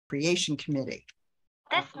Recreation Committee.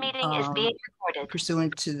 This meeting is being recorded.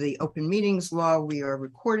 Pursuant to the open meetings law, we are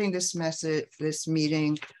recording this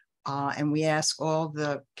meeting, and we ask all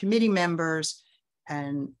the committee members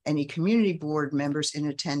and any community board members in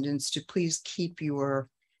attendance to please keep your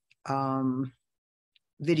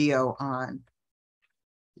video on.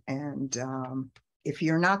 And if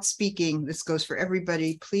you're not speaking, this goes for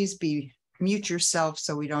everybody, please mute yourself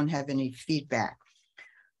so we don't have any feedback.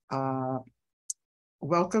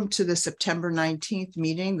 Welcome to the September 19th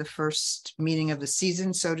meeting, the first meeting of the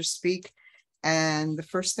season, so to speak. And the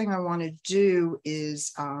first thing I want to do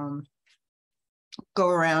is go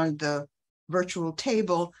around the virtual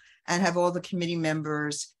table and have all the committee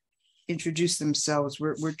members introduce themselves.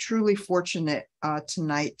 We're truly fortunate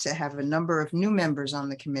tonight to have a number of new members on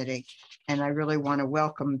the committee, and I really want to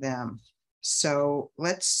welcome them. So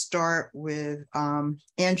let's start with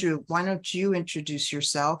Andrew. Why don't you introduce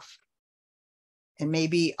yourself? And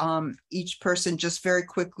maybe each person just very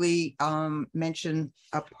quickly mention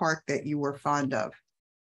a park that you were fond of.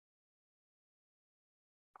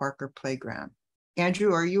 Park or playground.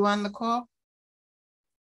 Andrew, are you on the call?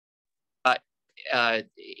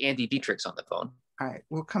 Andy Dietrich's on the phone. All right,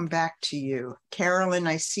 we'll come back to you. Carolyn,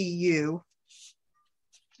 I see you.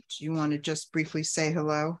 Do you want to just briefly say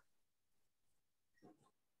hello?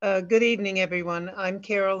 Good evening, everyone. I'm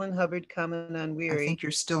Carolyn Hubbard, coming on Weary. I think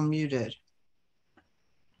you're still muted.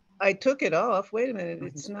 I took it off. Wait a minute,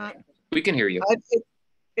 it's not. We can hear you.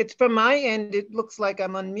 It's from my end. It looks like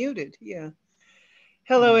I'm unmuted. Yeah.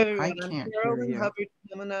 Hello, everyone. I can't I'm Carolyn hear you. Hubbard,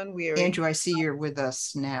 coming on Weary. Andrew, I see you're with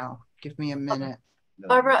us now. Give me a minute.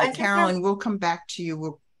 Barbara, Carolyn, we'll come back to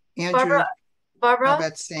you. Andrew, Barbara, how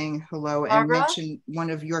about saying hello and mention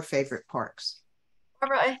one of your favorite parks?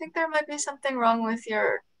 Barbara, I think there might be something wrong with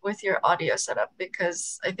your audio setup,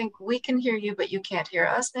 because I think we can hear you, but you can't hear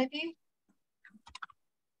us, maybe?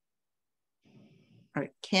 All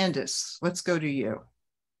right, Candace, let's go to you.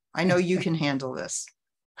 I know you can handle this.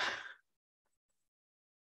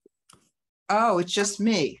 Oh, it's just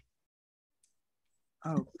me.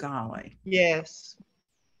 Oh, golly. Yes.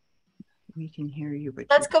 We can hear you, but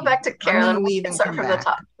let's go back to Carolyn. I'm leave and start come from back. the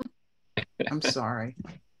top. I'm sorry.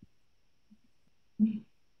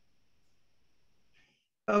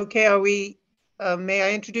 Okay, may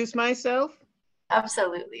I introduce myself?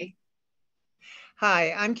 Absolutely.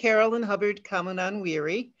 Hi, I'm Carolyn Hubbard, coming on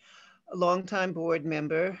Weary, a longtime board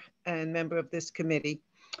member and member of this committee.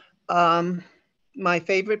 My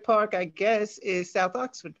favorite park, I guess, is South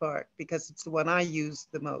Oxford Park, because it's the one I use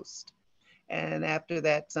the most. And after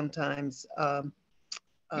that, sometimes Tyler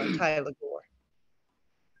Gore.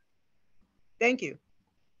 Thank you.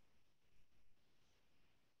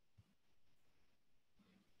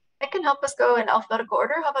 I can help us go in alphabetical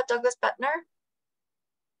order. How about Douglas Bettner?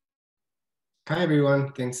 Hi,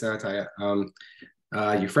 everyone. Thanks, Taya.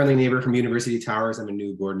 Your friendly neighbor from University Towers. I'm a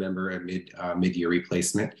new board member at mid-year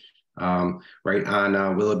replacement. Right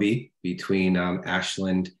on Willoughby, between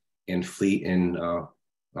Ashland and Fleet and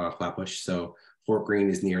Flatbush. So Fort Greene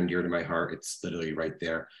is near and dear to my heart. It's literally right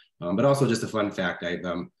there. But also just a fun fact, I've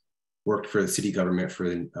worked for the city government for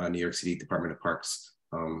the New York City Department of Parks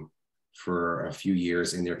for a few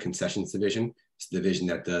years in their concessions division. It's the division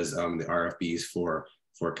that does the RFBs for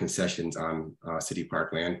concessions on city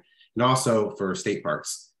park land, and also for state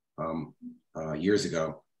parks years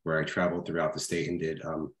ago, where I traveled throughout the state and did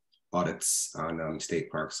audits on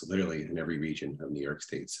state parks, literally in every region of New York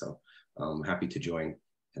State. So I'm happy to join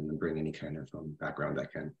and bring any kind of background I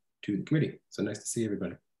can to the committee. So nice to see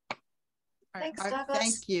everybody. Thanks, Douglas.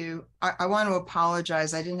 Thank you. I want to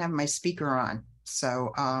apologize. I didn't have my speaker on.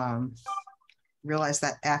 So realized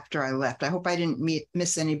that after I left. I hope I didn't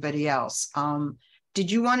miss anybody else. Did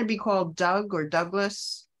you want to be called Doug or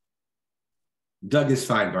Douglas? Doug is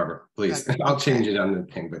fine, Barbara, please. Doug, I'll okay. change it on the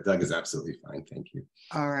thing, but Doug is absolutely fine. Thank you.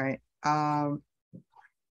 All right.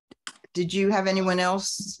 Did you have anyone else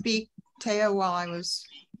speak, Taya, while I was?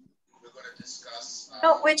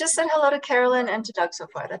 No, we just said hello to Carolyn and to Doug so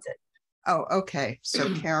far. That's it. Oh, okay.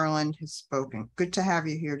 So Carolyn has spoken. Good to have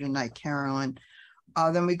you here tonight, Carolyn.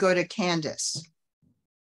 Then we go to Candace.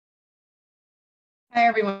 Hi,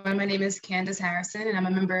 everyone. My name is Candace Harrison, and I'm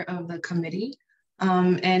a member of the committee.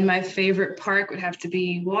 And my favorite park would have to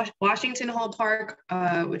be Washington Hall Park,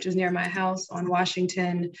 which is near my house on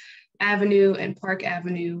Washington Avenue and Park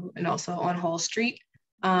Avenue, and also on Hall Street.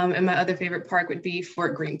 And my other favorite park would be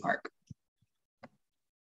Fort Greene Park.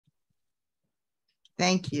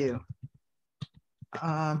 Thank you.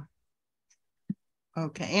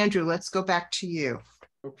 Okay, Andrew, let's go back to you.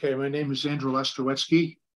 Okay, my name is Andrew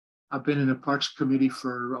Ostrowetsky. I've been in the Parks Committee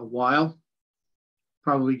for a while,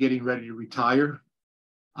 probably getting ready to retire.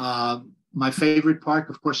 My favorite park,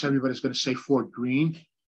 of course, everybody's going to say Fort Greene,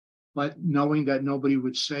 but knowing that nobody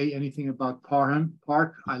would say anything about Parham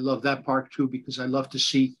Park, I love that park too, because I love to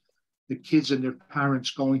see the kids and their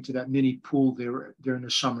parents going to that mini pool there during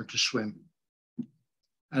the summer to swim.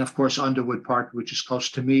 And of course, Underwood Park, which is close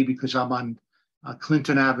to me because I'm on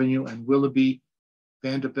Clinton Avenue and Willoughby,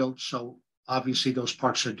 Vanderbilt. So obviously those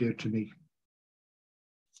parks are dear to me.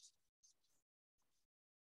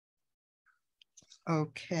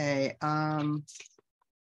 Okay. How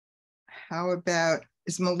about,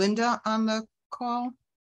 is Melinda on the call?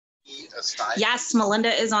 Yes, Melinda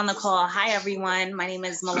is on the call. Hi, everyone. My name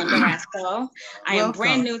is Melinda Rasco. I am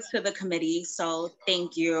brand new to the committee, so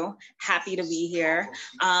thank you. Happy to be here.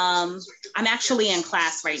 I'm actually in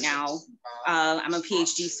class right now. I'm a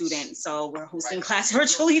PhD student, so we're hosting class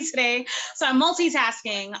virtually today. So I'm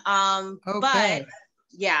multitasking, but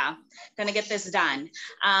yeah, gonna get this done.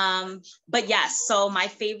 But yes, so my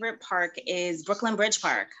favorite park is Brooklyn Bridge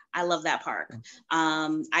Park. I love that park.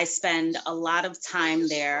 I spend a lot of time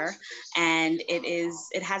there, and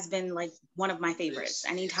it has been like one of my favorites.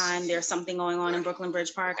 Anytime there's something going on in Brooklyn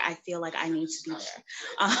Bridge Park, I feel like I need to be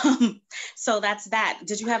there. So that's that.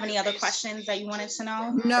 Did you have any other questions that you wanted to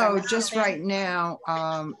know? No, just right now.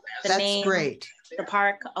 That's name, great. The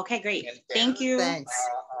park. Okay, great. Thank you. Thanks.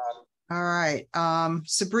 All right,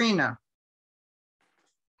 Sabrina.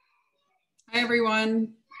 Hi,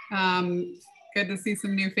 everyone. Good to see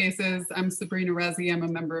some new faces. I'm Sabrina Rezi. I'm a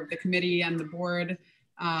member of the committee and the board.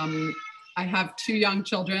 I have 2 young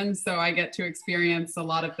children, so I get to experience a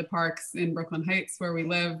lot of the parks in Brooklyn Heights where we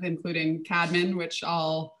live, including Cadman, which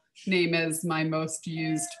I'll name as my most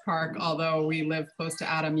used park, although we live close to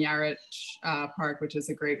Adam Yarich Park, which is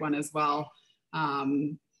a great one as well,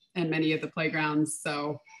 and many of the playgrounds.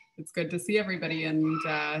 So it's good to see everybody and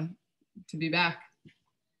to be back.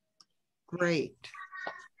 Great.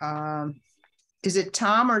 Is it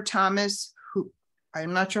Tom or Thomas? Who,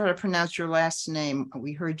 I'm not sure how to pronounce your last name.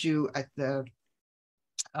 We heard you at the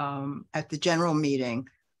general meeting.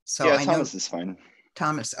 So yeah, I Thomas know is fine.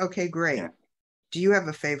 Thomas. Okay, great. Yeah. Do you have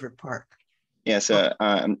a favorite park? Yes.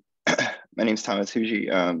 My name's Thomas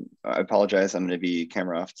Huji. I apologize. I'm going to be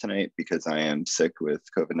camera off tonight because I am sick with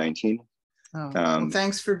COVID-19. Oh, well,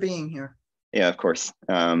 thanks for being here. Yeah, of course.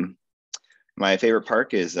 My favorite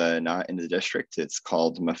park is not in the district. It's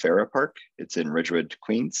called Mafera Park. It's in Ridgewood,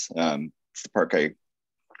 Queens. It's the park I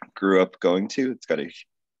grew up going to. It's got a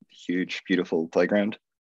huge, beautiful playground.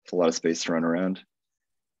 It's a lot of space to run around.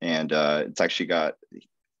 And it's actually got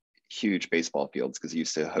huge baseball fields because it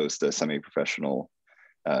used to host a semi-professional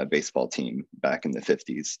baseball team back in the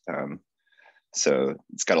 50s. So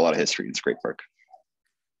it's got a lot of history. It's a great park.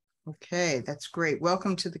 Okay, that's great.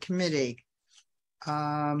 Welcome to the committee.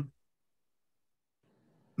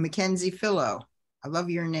 Mackenzie Fillo, I love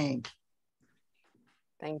your name.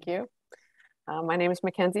 Thank you. My name is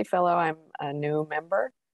Mackenzie Fillo. I'm a new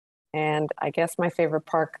member. And I guess my favorite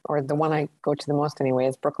park, or the one I go to the most anyway,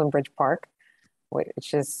 is Brooklyn Bridge Park,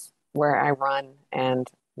 which is where I run and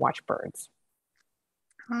watch birds.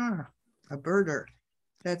 Ah, a birder.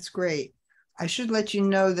 That's great. I should let you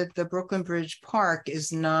know that the Brooklyn Bridge Park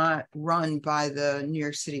is not run by the New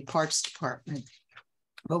York City Parks Department,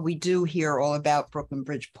 but we do hear all about Brooklyn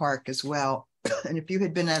Bridge Park as well. And if you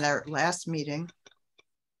had been at our last meeting,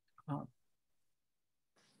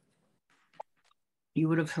 you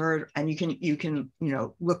would have heard, and you can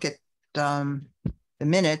look at the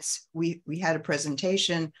minutes. We had a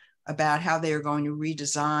presentation about how they are going to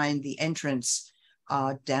redesign the entrance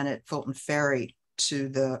down at Fulton Ferry to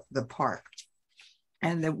the park.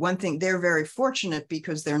 And the one thing, they're very fortunate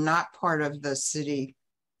because they're not part of the city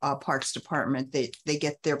Parks Department. They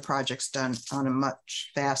get their projects done on a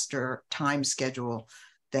much faster time schedule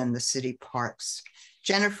than the city parks.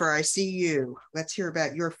 Jennifer, I see you. Let's hear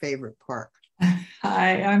about your favorite park.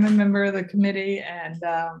 Hi, I'm a member of the committee, and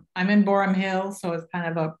I'm in Borum Hill, so it's kind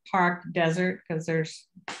of a park desert because there's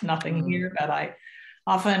nothing here. But I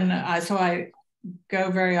go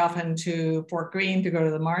very often to Fort Greene to go to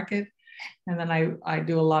the market, and then I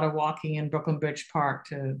do a lot of walking in Brooklyn Bridge Park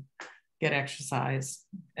to get exercise.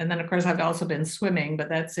 And then of course I've also been swimming, but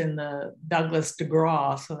that's in the Douglas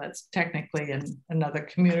DeGraw, so that's technically in another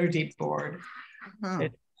community board.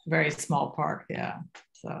 It's a very small park, yeah.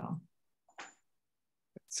 So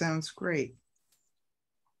sounds great.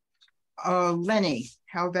 Lenny,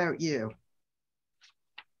 how about you?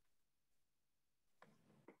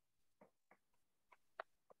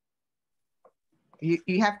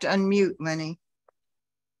 You have to unmute, Lenny.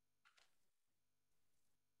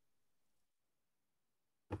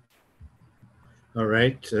 All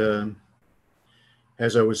right.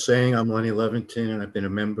 As I was saying, I'm Lenny Leventon, and I've been a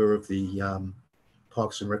member of the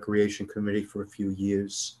Parks and Recreation Committee for a few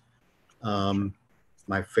years.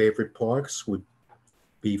 My favorite parks would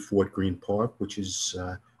be Fort Greene Park, which is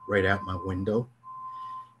right out my window,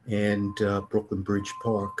 and Brooklyn Bridge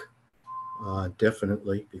Park,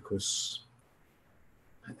 definitely, because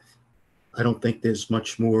I don't think there's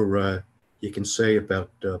much more you can say about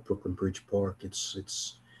Brooklyn Bridge Park.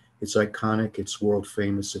 It's iconic. It's world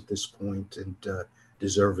famous at this point, and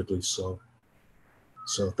deservedly so.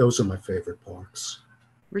 So those are my favorite parks.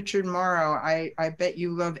 Richard Morrow, I bet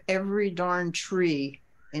you love every darn tree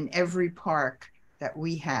in every park that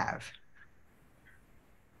we have.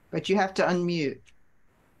 But you have to unmute.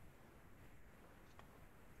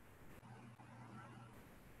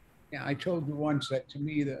 Yeah, I told you once that to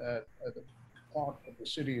me, the park of the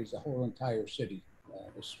city is the whole entire city.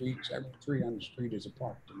 The streets, every tree on the street is a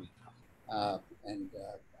park to me.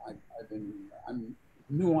 I'm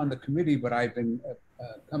new on the committee, but I've been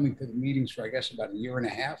coming to the meetings for, I guess, about a year and a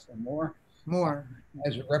half or more.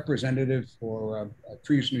 As a representative for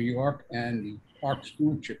Trees New York and the Park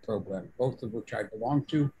Stewardship Program, both of which I belong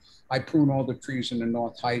to. I prune all the trees in the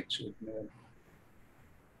North Heights,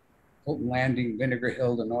 Fulton Landing, Vinegar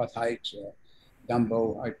Hill, the North Heights,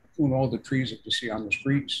 Dumbo. I prune all the trees that you see on the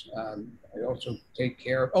streets. I also take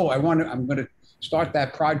care of, I'm going to start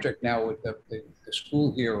that project now with the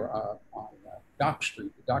school here on Dock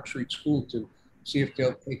Street, the Dock Street School, to see if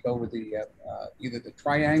they'll take over the either the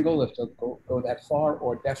triangle, if they'll go that far,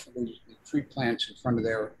 or definitely the tree plants in front of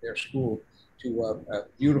their school to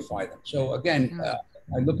beautify them. So again,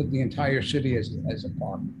 I look at the entire city as a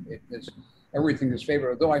park. Everything is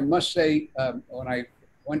favored. Although I must say, when I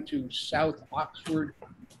went to South Oxford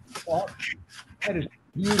Park, that is a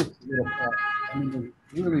beautiful little park. I mean,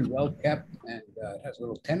 it's really well kept, and it has a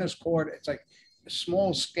little tennis court. It's like a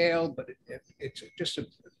small scale, but it's just a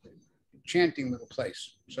enchanting little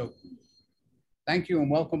place. So thank you and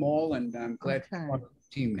welcome all, and I'm glad to be part of the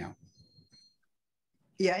team now.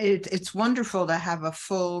 Yeah, it's wonderful to have a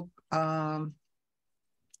full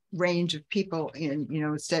range of people in,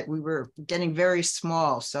 instead we were getting very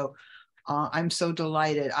small. So I'm so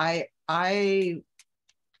delighted. I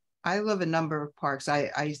love a number of parks.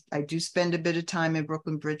 I do spend a bit of time in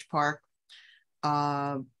Brooklyn Bridge Park,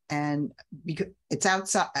 and because it's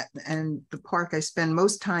outside, and the park I spend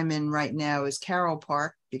most time in right now is Carroll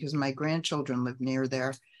Park, because my grandchildren live near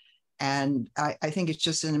there. And I think it's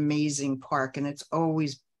just an amazing park, and it's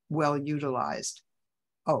always well utilized.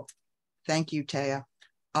 Oh, thank you, Taya.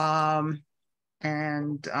 I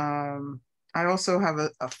also have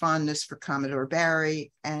a fondness for Commodore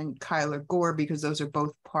Barry and Kyler Gore, because those are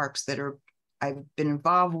both parks that I've been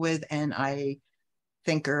involved with, and I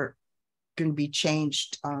think are going to be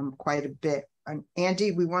changed quite a bit.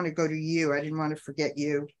 Andy, we want to go to you. I didn't want to forget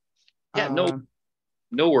you. Yeah, no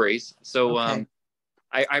worries. So okay.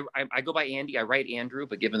 I go by Andy. I write Andrew,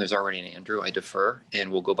 but given there's already an Andrew, I defer, and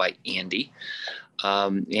we'll go by Andy.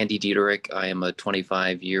 Andy Dieterich. I am a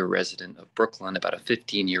 25-year resident of Brooklyn, about a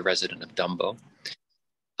 15-year resident of Dumbo.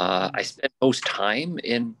 I spend most time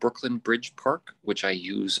in Brooklyn Bridge Park, which I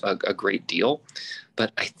use a great deal.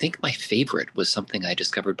 But I think my favorite was something I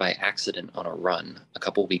discovered by accident on a run a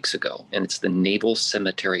couple weeks ago, and it's the Naval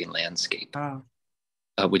Cemetery landscape. Oh.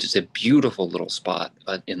 Which is a beautiful little spot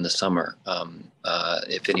in the summer,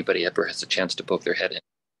 if anybody ever has a chance to poke their head in.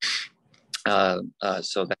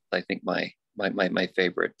 So that's, I think, my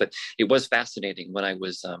favorite. But it was fascinating when I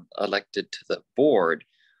was elected to the board.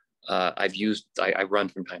 I run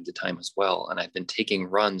from time to time as well, and I've been taking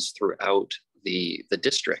runs throughout the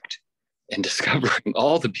district and discovering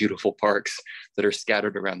all the beautiful parks that are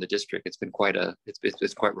scattered around the district. It's been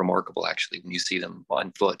it's quite remarkable, actually, when you see them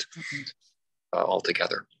on foot. Mm-hmm. All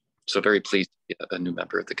together. So very pleased to be a new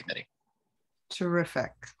member of the committee.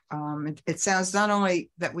 Terrific. It sounds not only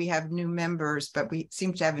that we have new members, but we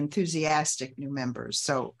seem to have enthusiastic new members.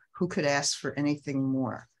 So who could ask for anything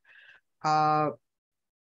more? Number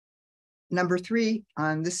 3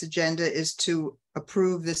 on this agenda is to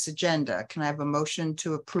approve this agenda. Can I have a motion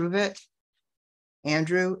to approve it?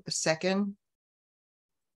 Andrew, a second.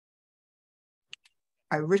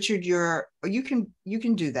 Richard, you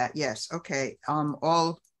can do that. Yes. Okay.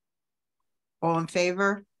 All in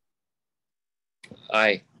favor?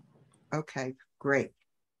 Aye. Okay, great.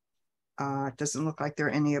 It doesn't look like there are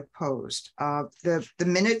any opposed. The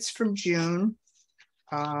minutes from June.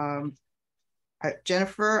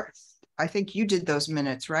 Jennifer, I think you did those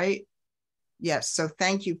minutes, right? Yes. So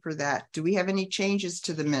thank you for that. Do we have any changes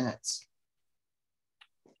to the minutes?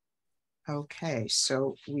 Okay,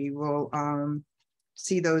 so we will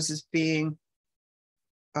see those as being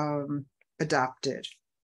adopted.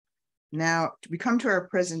 Now we come to our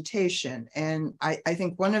presentation, and I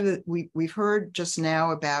think one of the, we've heard just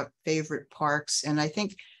now about favorite parks, and I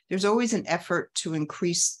think there's always an effort to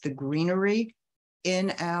increase the greenery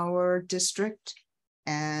in our district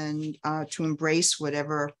and to embrace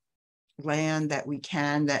whatever land that we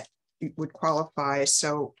can that would qualify.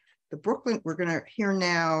 So the Brooklyn, we're going to hear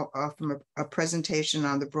now from a presentation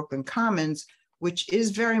on the Brooklyn Commons, which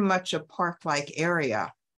is very much a park-like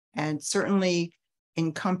area and certainly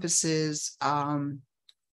encompasses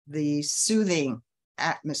the soothing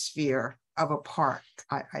atmosphere of a park.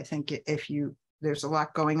 I think if you, there's a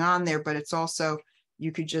lot going on there, but it's also,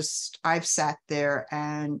 you could just, I've sat there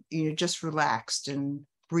and, you know, just relaxed and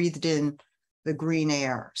breathed in the green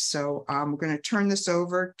air. So we're going to turn this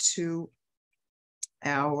over to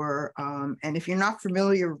our, and if you're not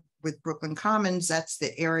familiar with Brooklyn Commons, that's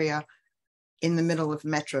the area in the middle of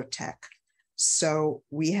Metro Tech. So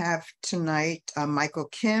we have tonight Michael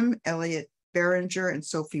Kim, Elliot Berenger, and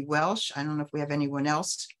Sophie Welsh. I don't know if we have anyone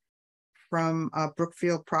else from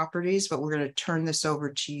Brookfield Properties, but we're going to turn this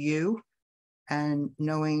over to you. And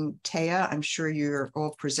knowing Taya, I'm sure you're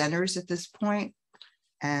all presenters at this point.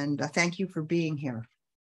 And thank you for being here.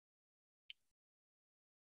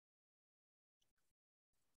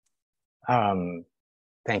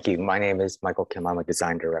 Thank you. My name is Michael Kim. I'm a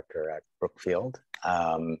design director at Brookfield.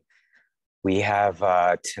 We have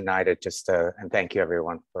tonight, and thank you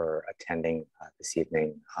everyone for attending this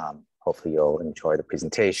evening. Hopefully you'll enjoy the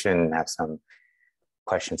presentation, have some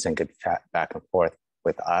questions and good back and forth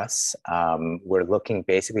with us. We're looking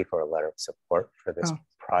basically for a letter of support for this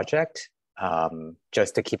project.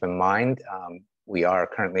 Just to keep in mind, we are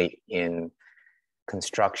currently in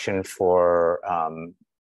construction for,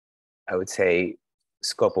 I would say,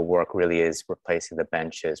 scope of work really is replacing the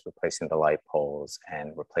benches, replacing the light poles,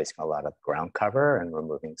 and replacing a lot of ground cover and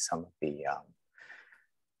removing some of the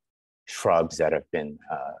shrubs that have been,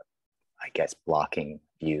 I guess, blocking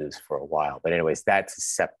views for a while. But anyways, that's a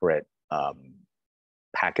separate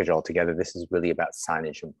package altogether. This is really about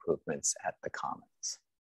signage improvements at the Commons.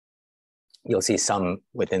 You'll see some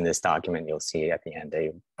within this document, you'll see at the end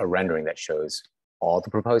a rendering that shows all the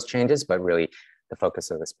proposed changes, but really the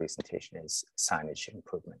focus of this presentation is signage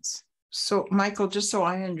improvements. So Michael, just so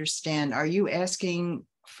I understand, are you asking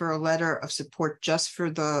for a letter of support just for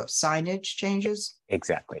the signage changes?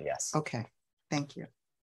 Exactly, yes. Okay, thank you.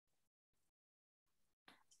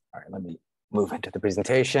 All right, let me move into the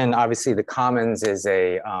presentation. Obviously the Commons is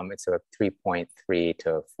it's a 3.3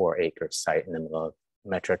 to 4 acre site in the middle of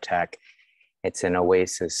Metro Tech. It's an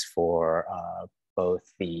oasis for both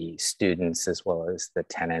the students as well as the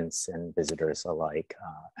tenants and visitors alike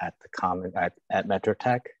at the Common at Metro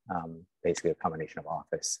Tech. Basically a combination of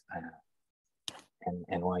office and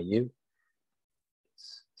NYU.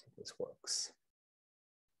 Let's see if this works.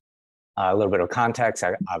 A little bit of context,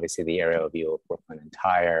 obviously the aerial view of Brooklyn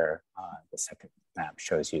entire. The second map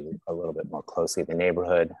shows you a little bit more closely the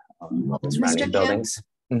neighborhood, the surrounding buildings.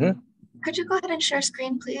 Mm-hmm. Could you go ahead and share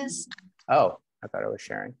screen, please? Oh, I thought I was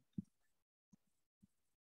sharing.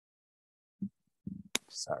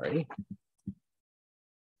 Sorry.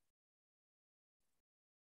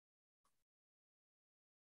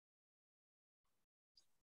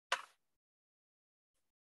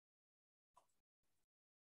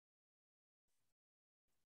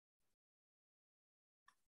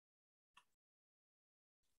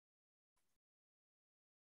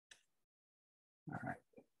 All right.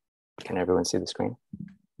 Can everyone see the screen?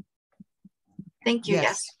 Thank you,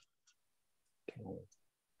 yes. I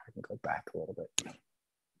can go back a little bit.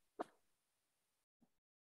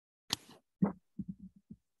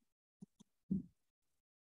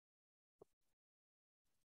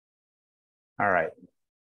 All right.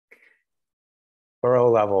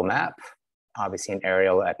 Borough level map, obviously an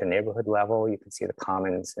aerial at the neighborhood level. You can see the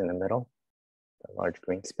Commons in the middle, the large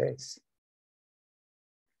green space.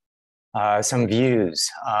 Some views.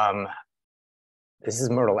 This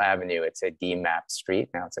is Myrtle Avenue. It's a D-mapped street.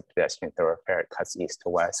 Now it's a pedestrian thoroughfare. It cuts east to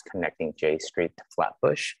west, connecting J Street to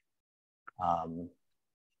Flatbush.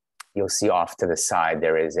 You'll see off to the side,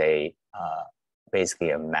 there is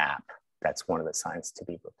basically a map. That's one of the signs to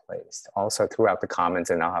be replaced. Also throughout the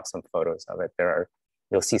Commons, and I'll have some photos of it,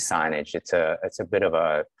 you'll see signage. It's a bit of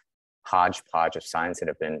a hodgepodge of signs that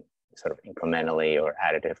have been sort of incrementally or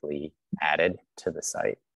additively added to the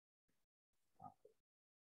site.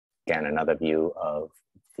 Again, another view of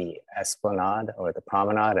the esplanade or the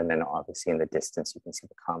promenade, and then obviously in the distance, you can see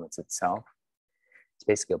the Commons itself. It's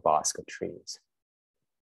basically a bosque of trees.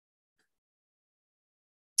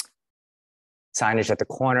 Signage at the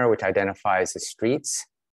corner, which identifies the streets,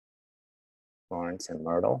 Lawrence and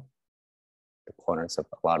Myrtle. the corners of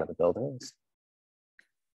a lot of the buildings.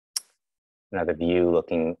 Another view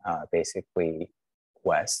looking basically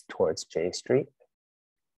west towards J Street.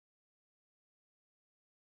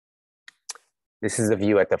 This is a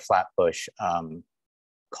view at the Flatbush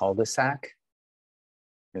cul-de-sac.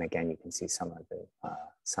 And again, you can see some of the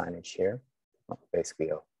signage here, basically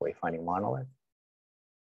a wayfinding monolith.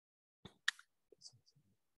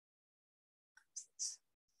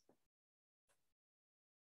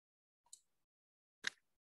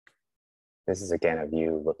 This is again a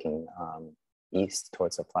view looking east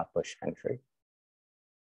towards the Flatbush entry.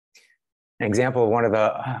 An example of one of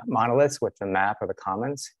the monoliths with the map of the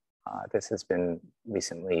commons. This has been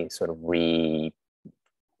recently sort of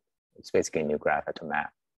it's basically a new graphic to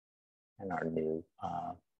map. And our new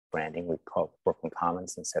branding, we call it Brooklyn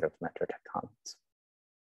Commons instead of MetroTech Commons.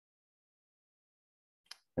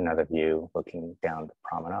 Another view looking down the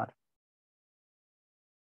promenade.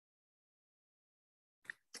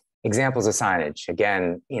 Examples of signage.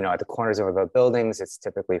 Again, at the corners of the buildings, it's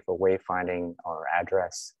typically for wayfinding or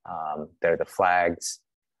address. They're the flags.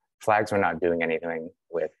 Flags we're not doing anything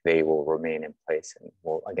with. They will remain in place and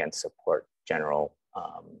will again support general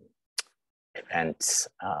events.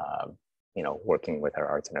 Working with our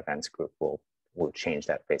arts and events group, we'll change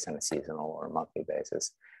that based on a seasonal or monthly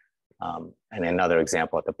basis. And another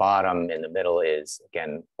example at the bottom in the middle is,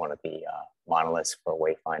 again, one of the monoliths for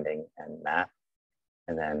wayfinding and map.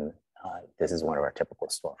 And then this is one of our typical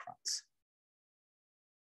storefronts.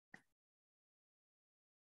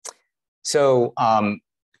 So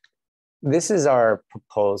this is our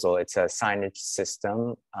proposal. It's a signage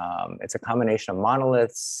system. It's a combination of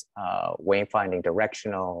monoliths, wayfinding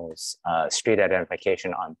directionals, street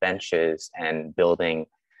identification on benches, and building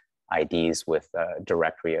IDs with a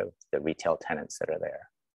directory of the retail tenants that are there.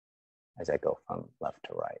 As I go from left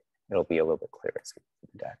to right, it'll be a little bit clearer as we go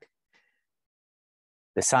through the deck.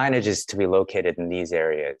 The signage is to be located in these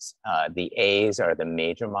areas. The A's are the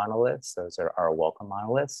major monoliths. Those are our welcome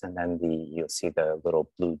monoliths. And then you'll see the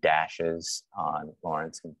little blue dashes on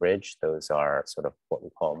Lawrence and Bridge. Those are sort of what we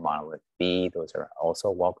call monolith B. Those are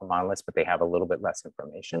also welcome monoliths, but they have a little bit less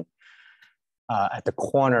information. At the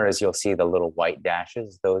corners, you'll see the little white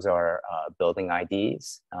dashes. Those are building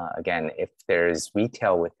IDs. Again, if there's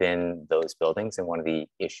retail within those buildings, and one of the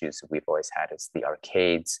issues that we've always had is the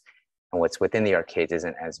arcades, and what's within the arcades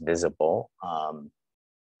isn't as visible.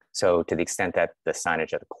 So to the extent that the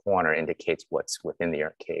signage at the corner indicates what's within the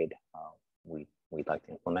arcade, we'd like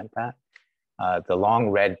to implement that. The long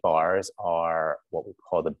red bars are what we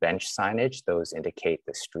call the bench signage. Those indicate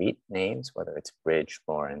the street names, whether it's Bridge,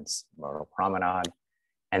 Lawrence, Myrtle Promenade.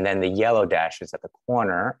 And then the yellow dashes at the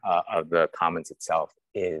corner of the commons itself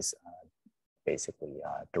is basically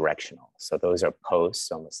directional. So those are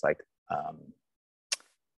posts, almost like,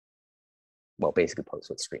 basically posts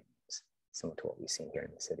with street names, similar to what we've seen here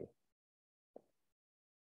in the city.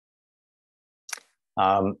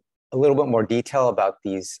 A little bit more detail about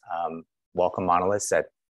these welcome monoliths at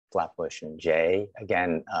Flatbush and J.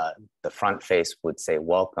 Again, the front face would say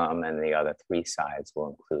welcome, and the other three sides will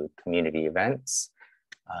include community events,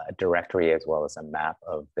 a directory, as well as a map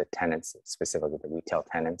of the tenants, specifically the retail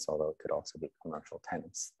tenants, although it could also be commercial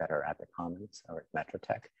tenants that are at the commons or at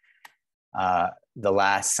MetroTech. The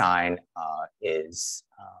last sign is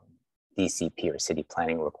DCP or city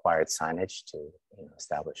planning required signage to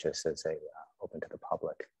establish this as a open to the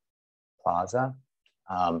public plaza.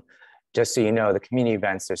 Just so you know, the community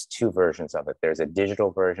events, there's two versions of it. There's a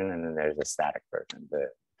digital version and then there's a static version.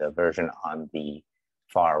 The version on the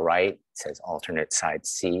far right says alternate side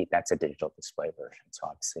C. That's a digital display version. So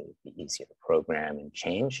obviously it'd be easier to program and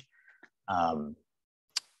change.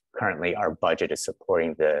 Currently, our budget is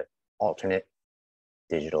supporting the alternate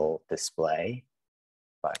digital display,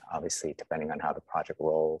 but obviously depending on how the project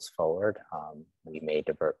rolls forward, we may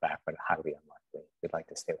divert back, but highly unlikely. We'd like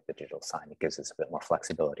to stay with the digital sign. It gives us a bit more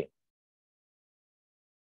flexibility.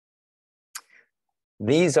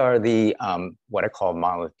 These are the, what I call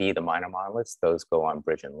monolith B, the minor monoliths. Those go on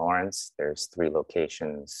Bridge and Lawrence. There's 3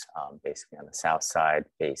 locations, basically on the south side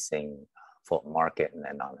facing Fulton Market, and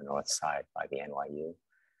then on the north side by the NYU.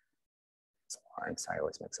 It's Lawrence, I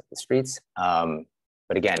always mix up the streets.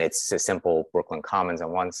 But again, it's a simple Brooklyn Commons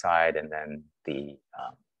on one side, and then the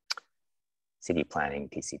city planning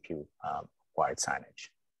DCP required signage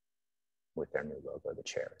with their new logo, the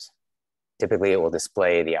chairs. Typically, it will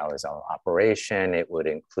display the hours of operation. It would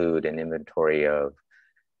include an inventory of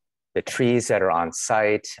the trees that are on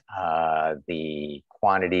site, the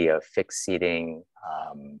quantity of fixed seating,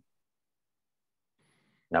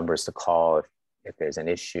 numbers to call if there's an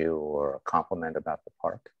issue or a compliment about the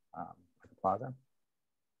park or the plaza.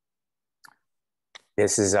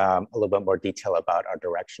 This is a little bit more detail about our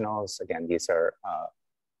directionals. Again, these are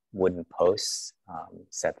wooden posts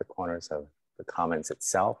set at the corners of the commons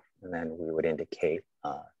itself, and then we would indicate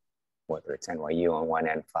whether it's NYU on one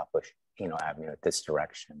end, Flatbush Avenue at this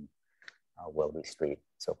direction, Willoughby Street,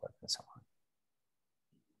 so forth and so on.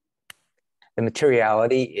 The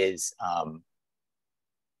materiality is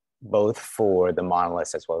both for the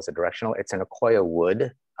monoliths as well as the directional. It's an Akoya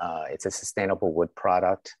wood. It's a sustainable wood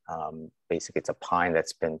product. Basically, it's a pine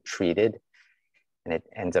that's been treated, and it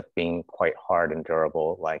ends up being quite hard and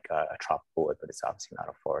durable like a tropical wood, but it's obviously not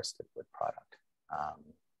a forested wood product.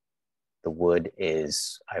 The wood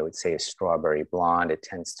is, I would say, a strawberry blonde. It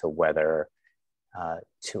tends to weather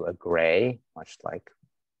to a gray, much like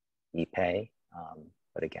Ipe.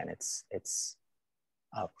 But again, it's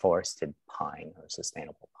a forested pine or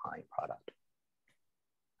sustainable pine product.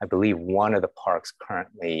 I believe one of the parks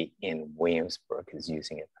currently in Williamsburg is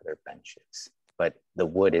using it for their benches. But the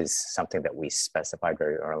wood is something that we specified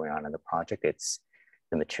very early on in the project. It's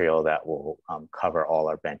the material that will cover all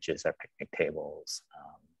our benches, our picnic tables.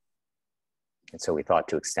 And so we thought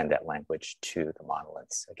to extend that language to the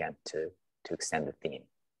monoliths, again, to extend the theme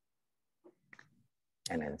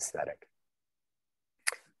and an aesthetic.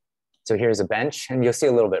 So here's a bench, and you'll see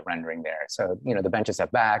a little bit rendering there. So, the benches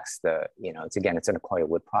have backs, it's an Akoya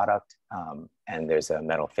wood product, and there's a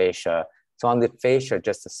metal fascia. So on the fascia,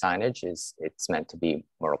 just the signage it's meant to be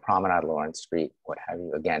Myrtle Promenade, Lawrence Street, what have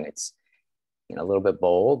you. Again, it's, a little bit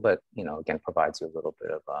bold, but, again, provides you a little bit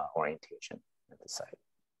of orientation at the site.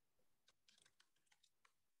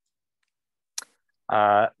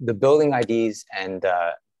 The building IDs and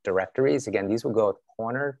directories, again, these will go at the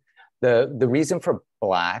corner. The reason for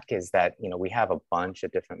black is that, we have a bunch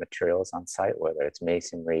of different materials on site, whether it's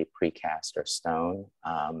masonry, precast, or stone.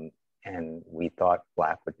 And we thought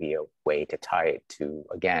black would be a way to tie it to,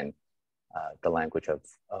 again, the language of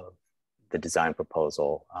the design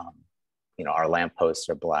proposal. Our lampposts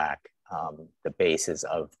are black. The bases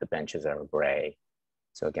of the benches are gray.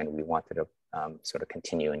 So again, we wanted to sort of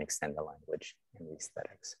continue and extend the language and the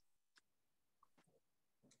aesthetics.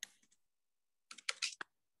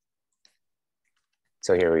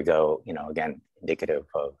 So here we go, again, indicative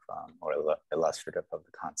of or illustrative of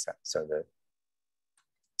the concept. So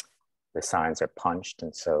the signs are punched,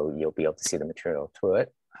 and so you'll be able to see the material through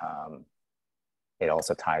it. It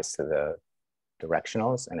also ties to the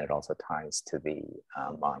directionals, and it also ties to the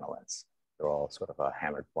monoliths. They're all sort of a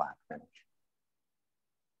hammered black finish,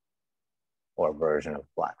 or a version of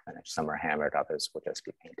black finish. Some are hammered, others will just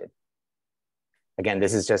be painted. Again,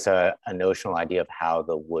 this is just a notional idea of how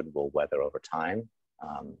the wood will weather over time.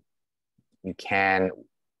 You can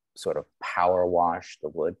sort of power wash the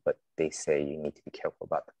wood, but they say you need to be careful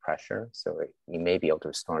about the pressure. So you may be able to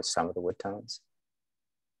restore some of the wood tones.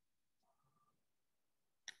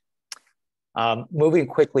 Moving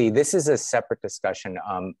quickly, this is a separate discussion.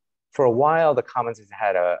 For a while, the Commons has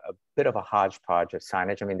had a bit of a hodgepodge of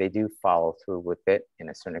signage. I mean, they do follow through with it in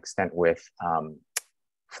a certain extent with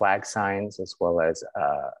flag signs, as well as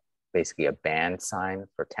basically a band sign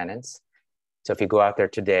for tenants. So if you go out there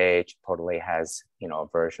today, Chipotle has, a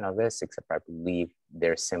version of this, except I believe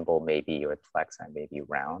their symbol may be, or the flag sign may be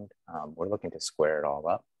round. We're looking to square it all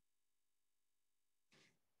up.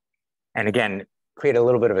 And again, create a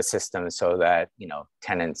little bit of a system so that,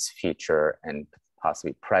 tenants future and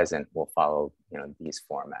possibly present will follow, these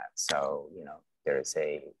formats. So, there's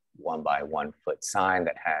a 1 by 1 foot sign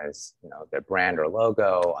that has, their brand or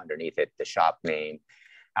logo, underneath it, the shop name,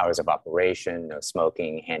 hours of operation, no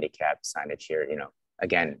smoking, handicap signage here,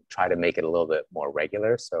 again, try to make it a little bit more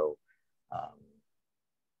regular. So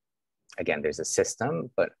again, there's a system,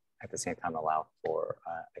 but at the same time allow for,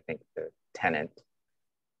 I think, the tenant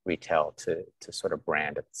retail to sort of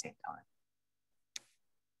brand at the same time.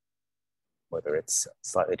 Whether it's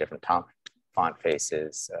slightly different font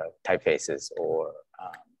faces, typefaces, or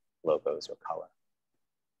logos or color.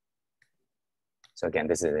 So again,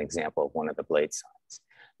 this is an example of one of the blade signs.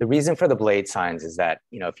 The reason for the blade signs is that,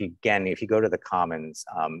 if you go to the Commons,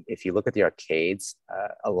 if you look at the arcades,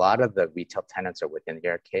 a lot of the retail tenants are within the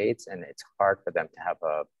arcades, and it's hard for them to have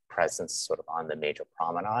a presence sort of on the major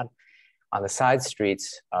promenade. On the side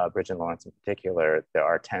streets, Bridge and Lawrence in particular, there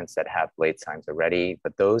are tenants that have blade signs already,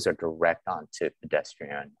 but those are direct onto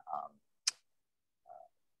pedestrian.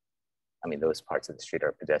 Those parts of the street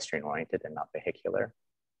are pedestrian oriented and not vehicular,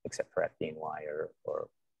 except for FDNY or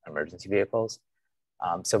emergency vehicles.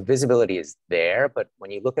 So visibility is there, but when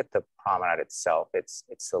you look at the promenade itself, it's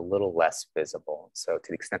a little less visible. So to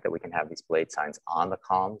the extent that we can have these blade signs on the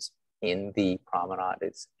columns in the promenade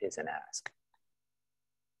is an ask.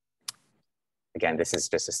 Again, this is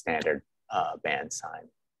just a standard band sign.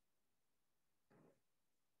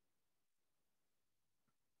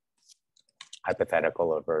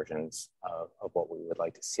 Hypothetical versions of what we would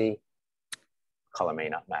like to see. Color may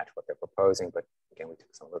not match what they're proposing, but again, we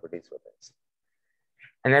took some liberties with this.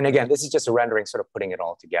 And then again, this is just a rendering sort of putting it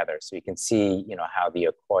all together. So you can see, you know, how the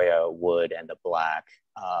Akoya wood and the black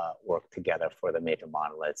work together for the major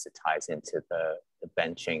monoliths. It ties into the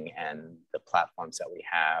benching and the platforms that we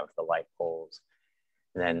have, the light poles.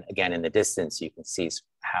 And then again, in the distance, you can see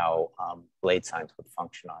how blade signs would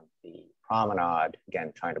function on the promenade.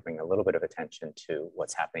 Again, trying to bring a little bit of attention to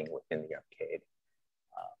what's happening within the arcade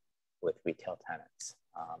with retail tenants.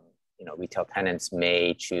 You know, retail tenants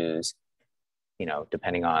may choose, you know,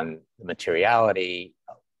 depending on the materiality.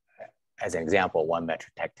 As an example, one Metro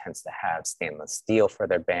Tech tends to have stainless steel for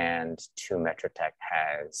their band. Two Metro Tech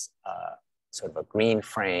has sort of a green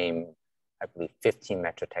frame. I believe 15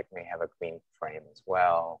 Metro Tech may have a green frame as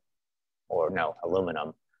well, or no,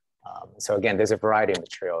 aluminum. So again, there's a variety of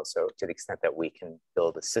materials. So to the extent that we can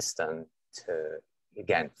build a system to,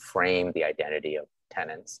 again, frame the identity of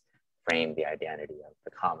tenants, frame the identity of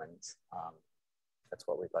the commons, that's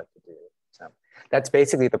what we'd like to do. So that's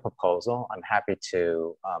basically the proposal. I'm happy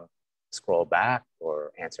to scroll back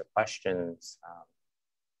or answer questions,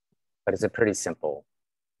 but it's a pretty simple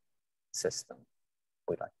system,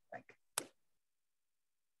 we'd like to think.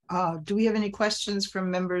 Do we have any questions from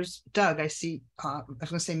members? Doug, I see, I was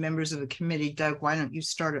gonna say members of the committee. Doug, why don't you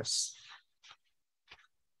start us?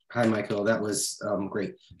 Hi, Michael, that was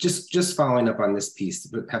great. Just following up on this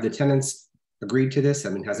piece, have the tenants agreed to this? I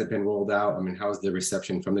mean, has it been rolled out? I mean, how's the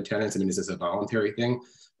reception from the tenants? I mean, is this a voluntary thing,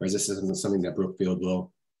 or is this something that Brookfield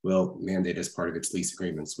will mandate as part of its lease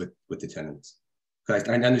agreements with the tenants? Because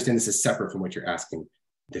I understand this is separate from what you're asking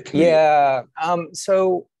the committee. Yeah,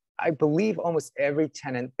 so I believe almost every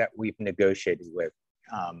tenant that we've negotiated with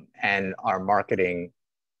and our marketing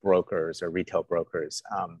brokers or retail brokers,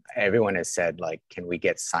 everyone has said, like, can we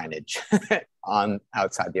get signage on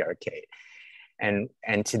outside the arcade? And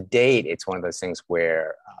to date, it's one of those things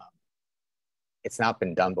where it's not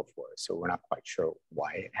been done before. So we're not quite sure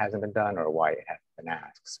why it hasn't been done or why it hasn't been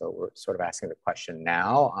asked. So we're sort of asking the question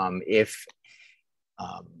now.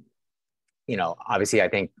 You know, obviously I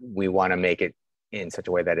think we want to make it in such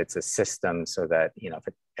a way that it's a system so that, you know,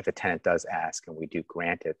 if a tenant does ask and we do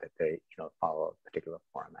grant it, that they, you know, follow a particular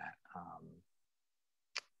format.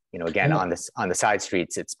 You know, again, on the side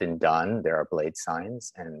streets, it's been done. There are blade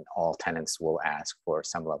signs, and all tenants will ask for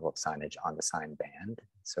some level of signage on the sign band.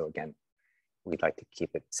 So again, we'd like to keep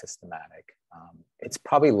it systematic. It's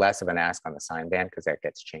probably less of an ask on the sign band because that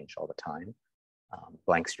gets changed all the time.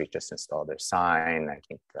 Blank Street just installed their sign. I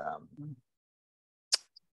think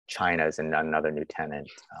China is another new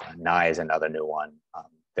tenant. Nye is another new one.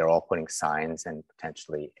 They're all putting signs and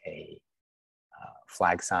potentially a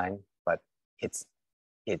flag sign, but it's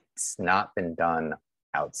not been done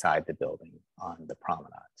outside the building on the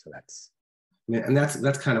promenade. So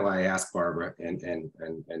that's kind of why I asked Barbara and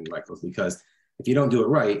Michael, because if you don't do it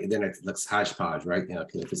right, then it looks hodgepodge, right? You know,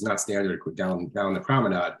 if it's not standard down the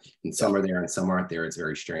promenade, and some are there and some aren't there, it's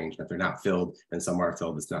very strange. And if they're not filled and some are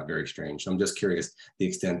filled, it's not very strange. So I'm just curious the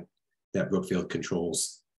extent that Brookfield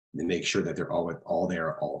controls and make sure that they're all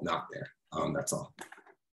there, all not there. That's all.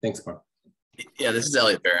 Thanks, Barbara. Yeah, this is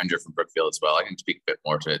Elliot Behringer from Brookfield as well. I can speak a bit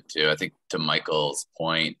more to it too. I think to Michael's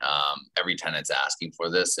point, every tenant's asking for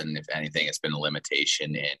this, and if anything, it's been a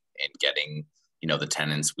limitation in getting, you know, the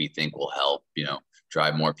tenants we think will help, you know,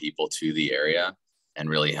 drive more people to the area and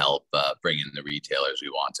really help bring in the retailers we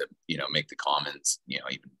want to, you know, make the commons, you know,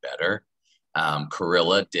 even better.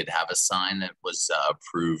 Carilla did have a sign that was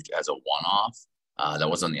approved as a one-off. That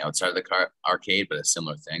was on the outside of the arcade, but a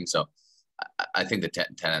similar thing. So I think the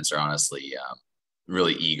tenants are honestly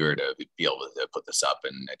really eager to be able to put this up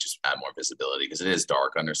and just add more visibility, because it is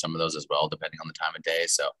dark under some of those as well, depending on the time of day.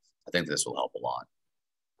 So I think this will help a lot.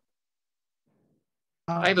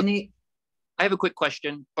 I have a quick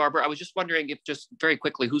question, Barbara. I was just wondering if, just very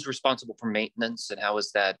quickly, who's responsible for maintenance and how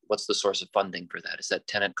is that? What's the source of funding for that? Is that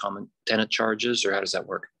tenant charges, or how does that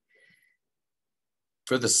work?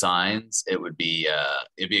 For the signs, it would be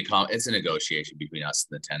it's a negotiation between us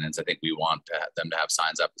and the tenants. I think we want them to have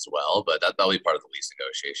signs up as well, but that'll be part of the lease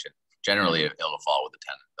negotiation. Generally, it'll fall with the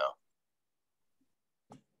tenant, though.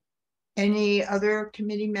 Any other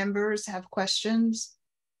committee members have questions?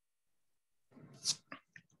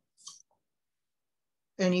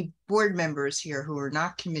 Any board members here who are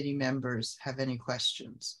not committee members have any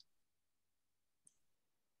questions?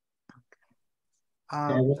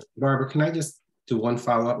 Barbara, can I just do one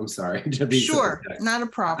follow-up? I'm sorry. Sure, not a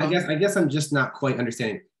problem. I guess I'm just not quite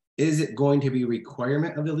understanding. is it going to be a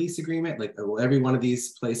requirement of the lease agreement? Like, will every one of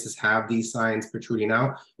these places have these signs protruding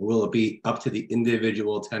out? Or will it be up to the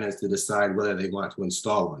individual tenants to decide whether they want to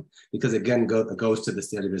install one? Because again, it goes to the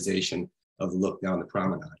standardization of the look down the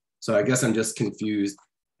promenade. So I guess I'm just confused.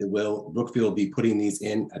 Will Brookfield be putting these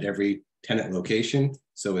in at every tenant location,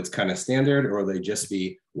 so it's kind of standard, or will they just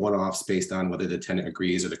be one-offs based on whether the tenant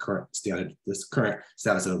agrees or the current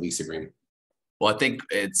status of the lease agreement? Well, I think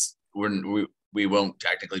we won't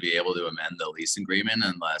technically be able to amend the lease agreement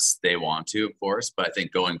unless they want to, of course. But I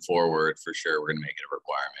think going forward, for sure, we're going to make it a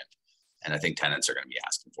requirement, and I think tenants are going to be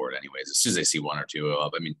asking for it anyways. As soon as they see one or two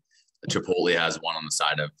of, I mean, Chipotle has one on the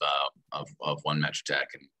side of one Metro Tech,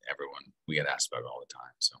 and everyone, we get asked about it all the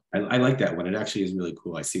time. So I like that one. It actually is really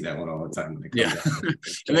cool. I see that one all the time when it comes out.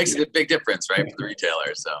 It makes a big difference, right, for the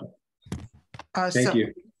retailer. So thank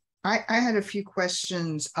you. I had a few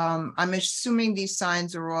questions. I'm assuming these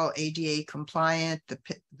signs are all ADA compliant,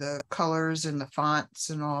 the colors and the fonts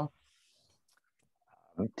and all.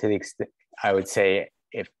 To the extent, I would say,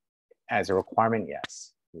 if as a requirement,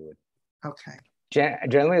 yes, we would. Okay.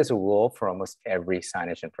 Generally, as a rule, for almost every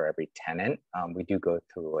signage and for every tenant, we do go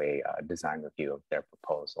through a design review of their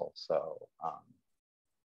proposal. So,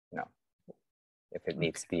 if it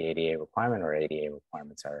meets the ADA requirement or ADA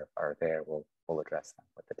requirements are there, we'll address them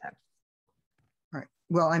with the tenant. All right.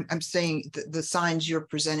 Well, I'm saying the signs you're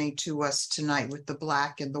presenting to us tonight with the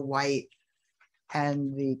black and the white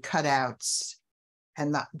and the cutouts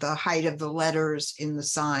and the height of the letters in the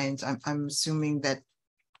signs, I'm assuming that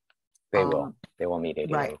they will meet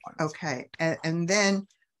ADA right. requirements. Okay. And then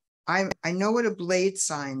I know what a blade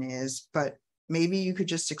sign is, but maybe you could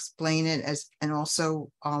just explain it and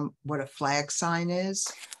also what a flag sign is.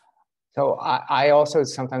 So I also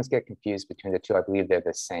sometimes get confused between the two. I believe they're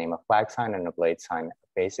the same. A flag sign and a blade sign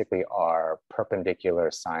basically are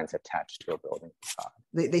perpendicular signs attached to a building facade.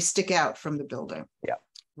 They stick out from the building. Yeah.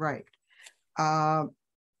 Right.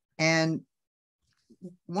 And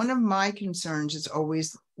one of my concerns is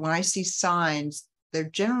always when I see signs, they're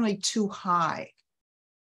generally too high.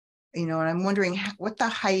 You know, and I'm wondering what the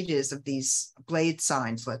height is of these blade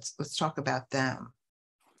signs. Let's talk about them.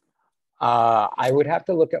 I would have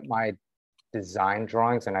to look at my design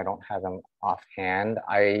drawings, and I don't have them offhand.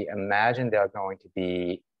 I imagine they're going to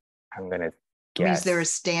be, I'm going to guess. Is there a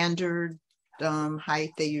standard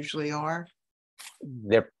height they usually are?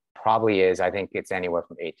 There probably is. I think it's anywhere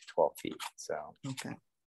from 8 to 12 feet. So, okay.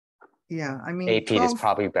 Yeah, I mean, 8 feet is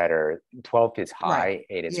probably better. 12 is high, right.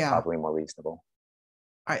 8 is probably more reasonable.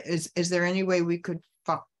 All right. Is there any way we could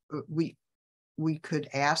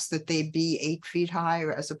ask that they be 8 feet high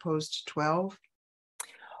or as opposed to 12?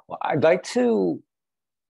 Well, I'd like to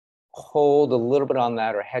hold a little bit on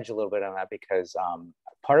that or hedge a little bit on that because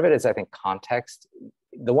part of it is, I think, context.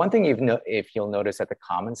 The one thing if you'll notice at the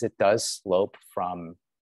Commons, it does slope from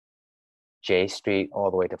J Street all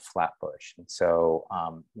the way to Flatbush. And so,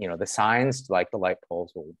 the signs, like the light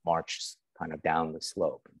poles, will march kind of down the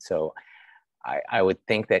slope. And so I would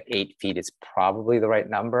think that 8 feet is probably the right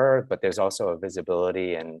number, but there's also a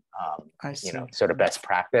visibility and, sort of best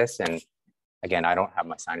practice. And again, I don't have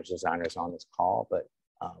my signage designers on this call, but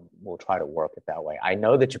we'll try to work it that way. I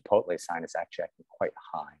know the Chipotle sign is actually quite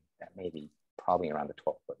high. That may be probably around the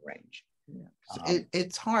 12-foot range. Yeah.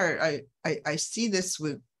 It's hard. I see this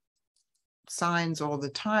with signs all the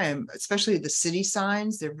time, especially the city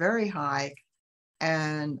signs. They're very high.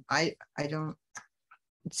 And I don't,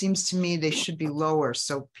 it seems to me they should be lower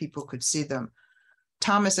so people could see them.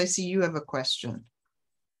 Thomas, I see you have a question.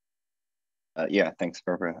 Yeah, thanks,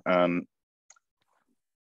 Barbara.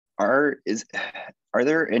 Are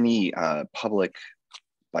there any public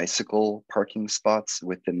bicycle parking spots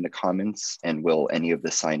within the Commons, and will any of the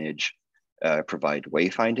signage provide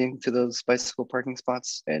wayfinding to those bicycle parking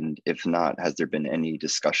spots? And if not, has there been any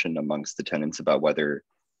discussion amongst the tenants about whether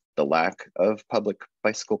the lack of public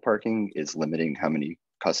bicycle parking is limiting how many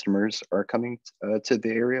customers are coming to the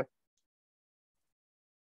area?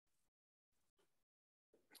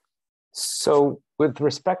 So with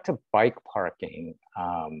respect to bike parking,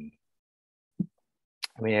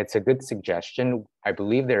 it's a good suggestion. I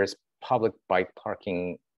believe there's public bike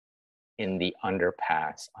parking in the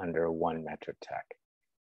underpass under 1 Metro Tech.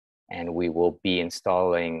 And we will be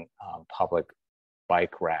installing public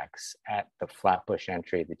bike racks at the Flatbush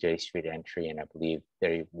entry, the J Street entry, and I believe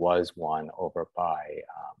there was one over by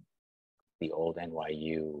the old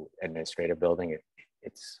NYU administrative building.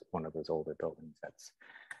 It's one of those older buildings that's,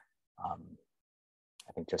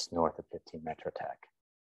 I think, just north of 15 Metro Tech.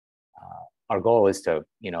 Our goal is to,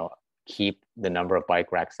 keep the number of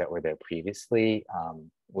bike racks that were there previously.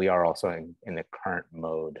 We are also in the current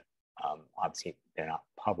mode Obviously, they're not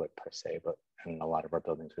public per se, but in a lot of our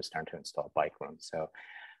buildings, we're starting to install bike rooms. So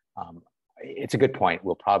it's a good point.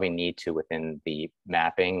 We'll probably need to, within the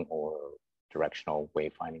mapping or directional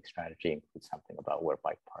wayfinding strategy, include something about where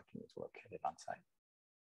bike parking is located on site.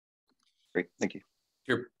 Great, thank you.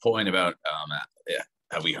 Your point about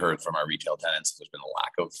have we heard from our retail tenants there's been a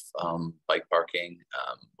lack of bike parking?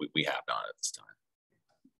 We have not at this time.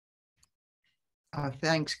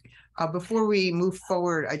 Thanks. Before we move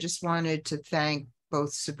forward, I just wanted to thank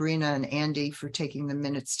both Sabrina and Andy for taking the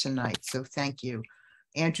minutes tonight. So thank you.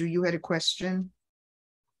 Andrew, you had a question?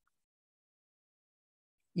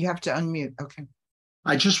 You have to unmute. Okay.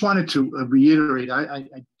 I just wanted to reiterate, I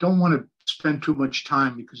don't want to spend too much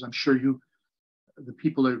time because I'm sure the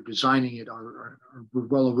people that are designing it are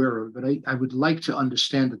well aware of it, but I would like to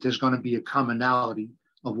understand that there's going to be a commonality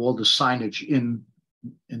of all the signage in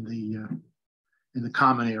the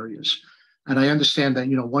common areas. And I understand that,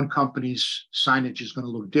 one company's signage is going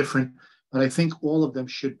to look different, but I think all of them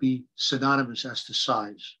should be synonymous as to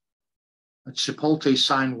size. A Chipotle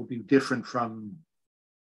sign will be different from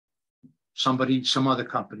some other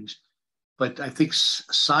companies, but I think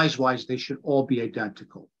size-wise, they should all be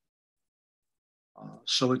identical.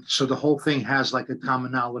 So the whole thing has like a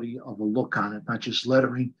commonality of a look on it, not just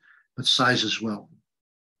lettering, but size as well.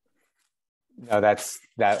 No, that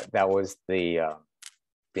was the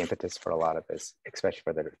impetus for a lot of this, especially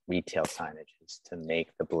for the retail signage, is to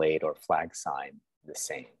make the blade or flag sign the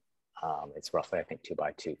same. It's roughly, I think, 2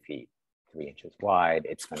 by 2 feet, 3 inches wide.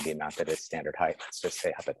 It's going to be mounted at standard height. Let's just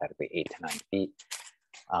say hypothetically 8 to 9 feet.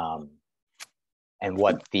 And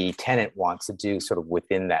what the tenant wants to do sort of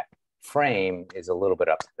within that frame is a little bit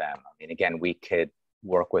up to them. I mean, again, we could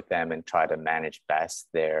work with them and try to manage best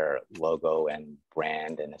their logo and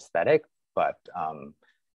brand and aesthetic, but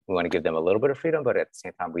we want to give them a little bit of freedom, but at the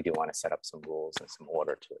same time, we do want to set up some rules and some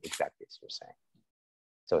order to it, exactly as you're saying.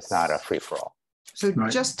 So it's not a free-for-all. So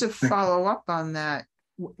just to follow up on that,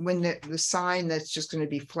 when the sign that's just going to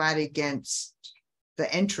be flat against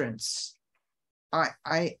the entrance, aren't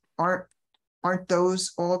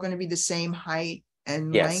those all going to be the same height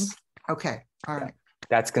and length? Okay, all right.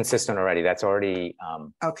 That's consistent already. That's already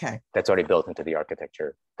okay. That's already built into the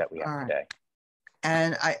architecture that we have today.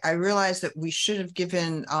 And I realized that we should have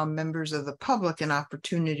given members of the public an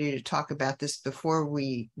opportunity to talk about this before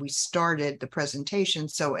we started the presentation.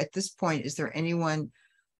 So at this point, is there anyone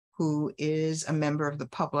who is a member of the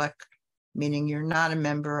public, meaning you're not a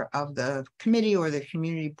member of the committee or the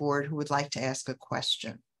community board, who would like to ask a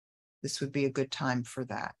question? This would be a good time for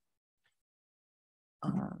that.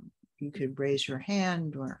 You could raise your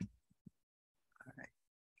hand or, all right.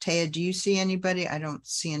 Taya, do you see anybody? I don't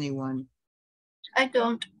see anyone. I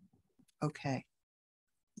don't. Okay.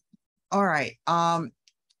 All right.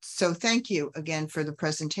 So thank you again for the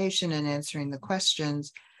presentation and answering the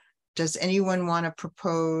questions. Does anyone want to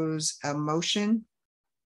propose a motion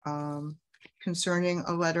concerning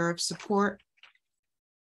a letter of support?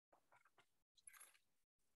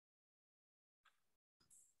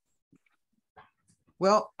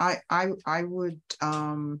 Well, I would.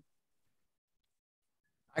 I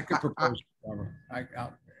could propose.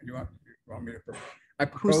 You want me to propose? I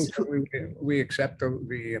propose that we accept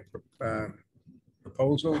the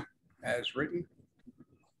proposal as written.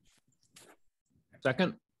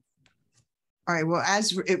 Second. All right. Well,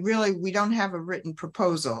 as it really, we don't have a written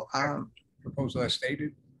proposal. Proposal as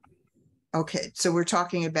stated. Okay, so we're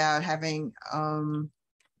talking about having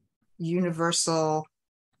universal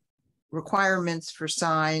requirements for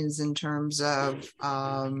signs in terms of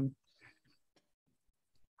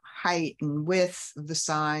height and width of the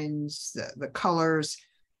signs, the colors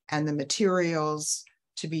and the materials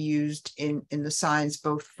to be used in the signs,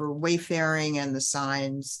 both for wayfaring and the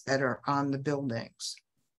signs that are on the buildings.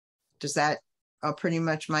 Does that pretty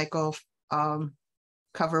much, Michael,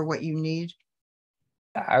 cover what you need?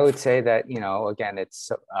 I would say that, again,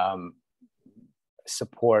 it's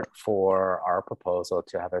support for our proposal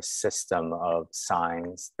to have a system of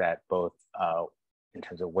signs that both in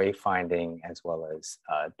terms of wayfinding, as well as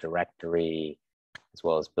directory, as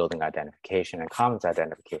well as building identification and commons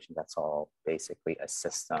identification, that's all basically a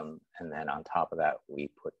system. And then on top of that, we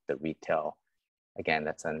put the retail. Again,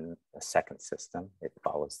 that's a second system. It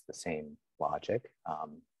follows the same logic.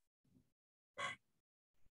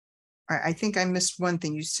 I think I missed one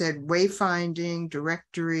thing. You said wayfinding,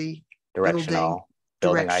 directory, directional,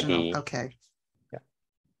 building ID. Okay. Yeah.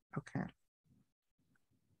 Okay.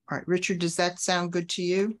 All right, Richard, does that sound good to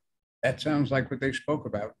you? That sounds like what they spoke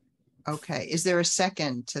about. Okay. Is there a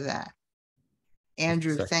second to that?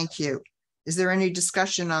 Andrew, thank you. Is there any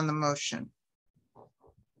discussion on the motion?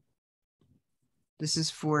 This is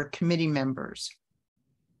for committee members.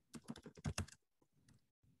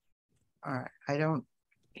 All right, I don't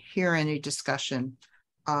hear any discussion.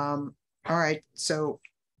 All right, so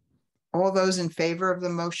all those in favor of the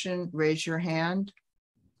motion, raise your hand.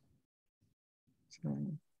 Okay.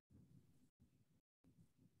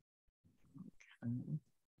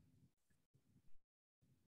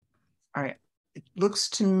 All right, it looks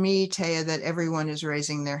to me, Taya, that everyone is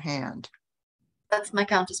raising their hand. That's my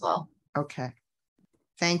count as well. Okay,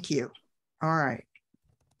 thank you. All right.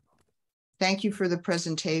 Thank you for the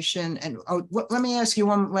presentation. And let me ask you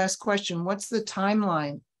one last question. What's the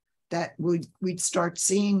timeline that we'd start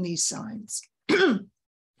seeing these signs?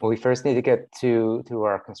 Well, we first need to get to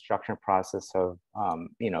our construction process of,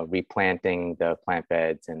 replanting the plant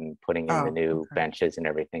beds and putting in the new benches and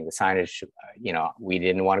everything. The signage, we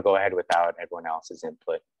didn't want to go ahead without everyone else's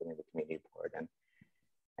input, including the community board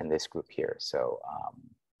and this group here. So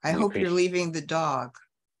I hope you're leaving the dog.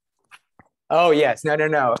 Oh, yes.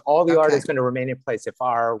 No. All the art is going to remain in place. If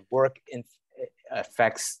our work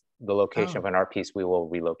affects the location of an art piece, we will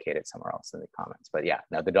relocate it somewhere else in the comments. But yeah,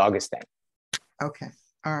 no, the dog is staying. Okay.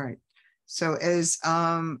 All right. So as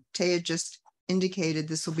Taya just indicated,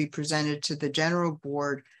 this will be presented to the general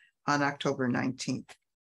board on October 19th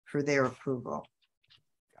for their approval.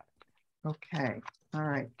 Okay. All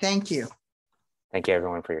right. Thank you. Thank you,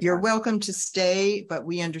 everyone, for your You're time. welcome to stay, but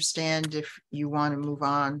we understand if you want to move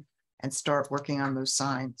on and start working on those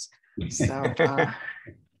signs. So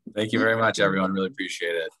thank you very much, everyone. Really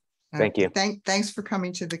appreciate it. Thank you. Thanks for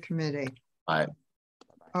coming to the committee. Bye.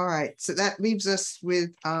 All right, so that leaves us with,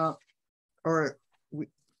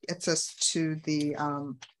 gets us to the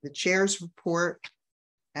chair's report,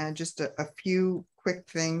 and just a few quick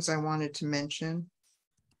things I wanted to mention.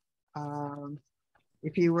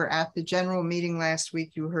 If you were at the general meeting last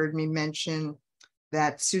week, you heard me mention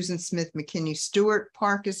that Susan Smith McKinney Stewart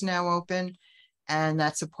Park is now open, and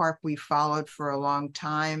that's a park we followed for a long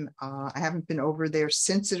time. I haven't been over there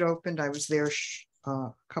since it opened. I was there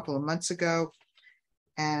a couple of months ago.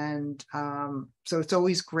 And so it's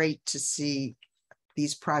always great to see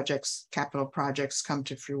these projects, capital projects, come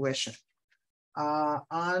to fruition.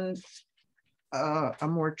 On a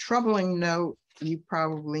more troubling note, you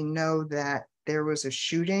probably know that there was a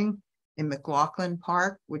shooting in McLaughlin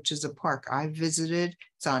Park, which is a park I visited.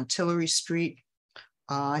 It's on Tillery Street.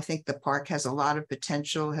 I think the park has a lot of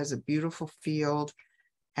potential, has a beautiful field,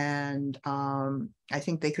 and I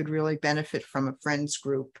think they could really benefit from a friends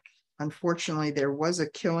group. Unfortunately, there was a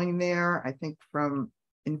killing there, I think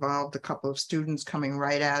involved a couple of students coming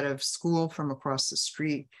right out of school from across the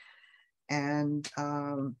street. And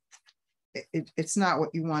it's not what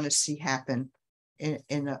you want to see happen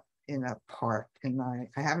in a park. And I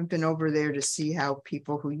haven't been over there to see how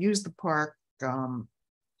people who use the park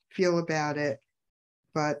feel about it.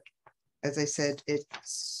 But as I said,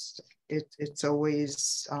 it's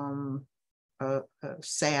always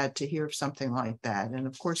sad to hear of something like that. And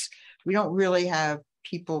of course, we don't really have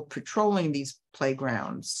people patrolling these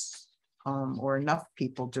playgrounds or enough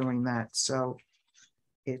people doing that. So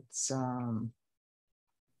it's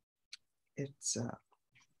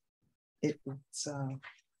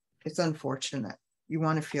unfortunate. You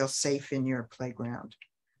want to feel safe in your playground.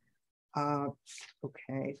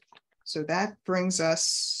 Okay, so that brings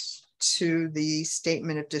us to the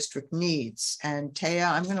statement of district needs. And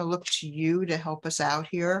Taya, I'm going to look to you to help us out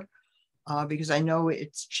here because I know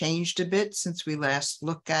it's changed a bit since we last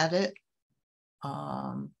looked at it.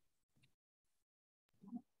 I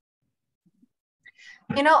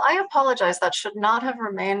apologize. That should not have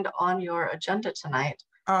remained on your agenda tonight.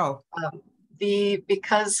 Oh.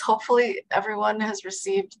 Because hopefully everyone has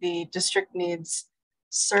received the district needs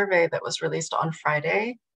survey that was released on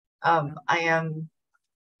Friday. I am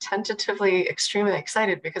tentatively extremely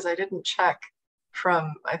excited because I didn't check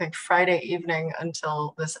from, I think, Friday evening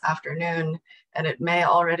until this afternoon, and it may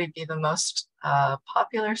already be the most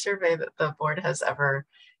popular survey that the board has ever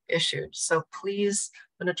issued. So please,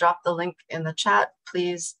 I'm going to drop the link in the chat.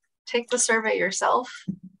 Please take the survey yourself,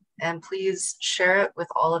 and please share it with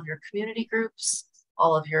all of your community groups,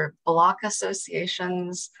 all of your block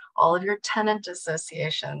associations, all of your tenant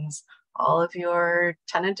associations, all of your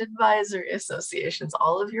tenant advisory associations,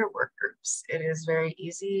 all of your work groups. It is very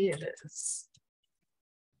easy. It is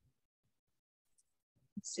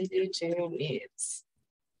CB2 needs.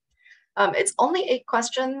 It's only 8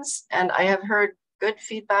 questions, and I have heard good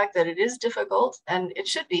feedback that it is difficult, and it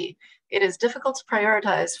should be. It is difficult to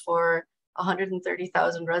prioritize for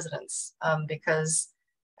 130,000 residents because,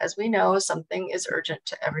 as we know, something is urgent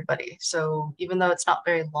to everybody. So even though it's not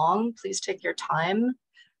very long, please take your time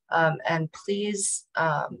and please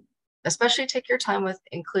especially take your time with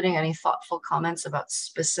including any thoughtful comments about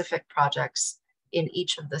specific projects in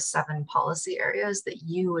each of the 7 policy areas that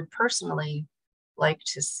you would personally like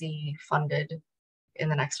to see funded in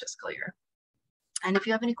the next fiscal year. And if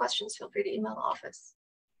you have any questions, feel free to email the office.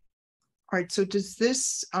 All right, so does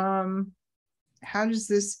this, how does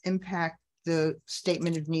this impact the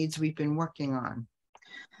statement of needs we've been working on?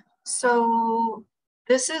 So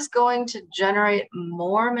this is going to generate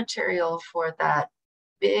more material for that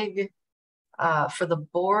big, for the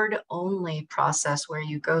board only process where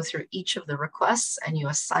you go through each of the requests and you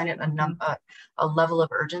assign it a level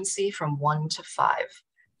of urgency from 1 to 5.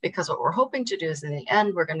 Because what we're hoping to do is in the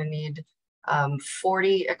end, we're going to need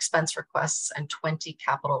 40 expense requests and 20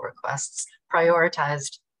 capital requests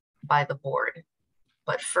prioritized by the board.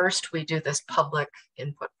 But first we do this public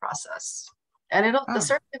input process. And the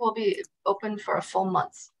survey will be open for a full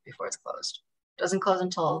month before it's closed. It doesn't close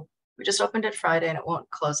until, we just opened it Friday and it won't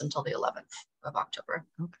close until the 11th of October.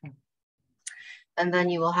 Okay. And then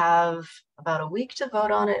you will have about a week to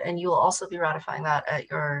vote on it, and you will also be ratifying that at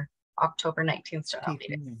your October 19th general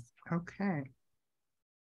meeting. Okay.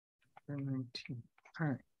 19. All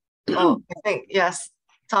right. Oh, I think, yes.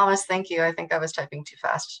 Thomas, thank you. I think I was typing too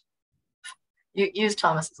fast. You use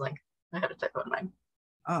Thomas's link. I had to type on mine.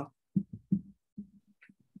 Oh. All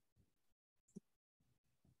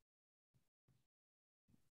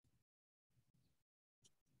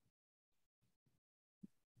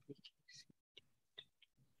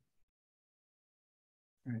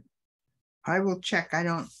right. I will check. I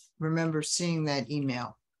don't remember seeing that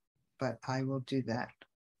email, but I will do that.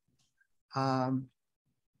 All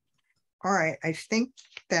right, I think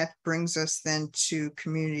that brings us then to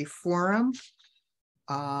community forum.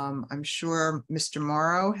 I'm sure Mr.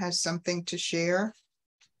 Morrow has something to share.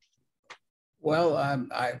 Well,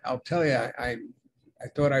 I'll tell you, I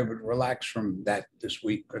thought I would relax from that this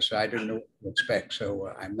week because I didn't know what to expect.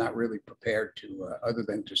 So I'm not really prepared to, other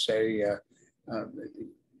than to say the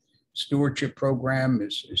stewardship program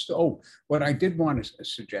is, what I did want to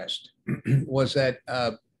suggest was that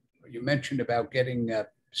you mentioned about getting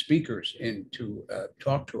speakers in to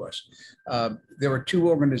talk to us. There are 2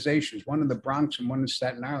 organizations, one in the Bronx and one in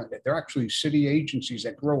Staten Island. They're actually city agencies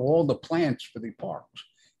that grow all the plants for the parks.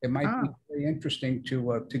 It might be very interesting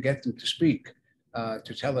to get them to speak,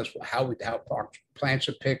 to tell us how park plants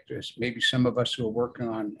are picked. There's maybe some of us who are working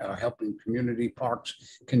on helping community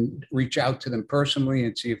parks can reach out to them personally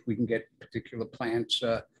and see if we can get particular plants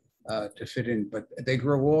to fit in. But they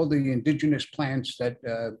grow all the indigenous plants that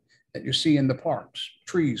you see in the parks,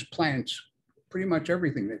 trees, plants, pretty much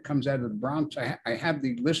everything that comes out of the Bronx. I have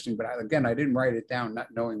the listing, but again, I didn't write it down, not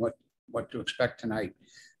knowing what to expect tonight.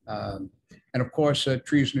 And of course,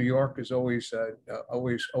 Trees New York is always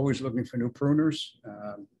looking for new pruners,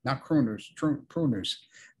 not crooners, pruners,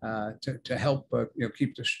 to help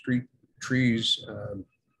keep the street trees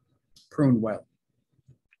pruned well.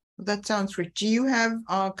 That sounds great. Do you have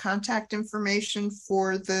contact information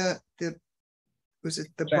for was it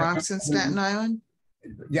the Bronx and Staten Island?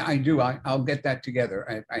 Yeah, I do. I'll get that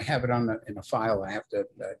together. I have it in a file. I have to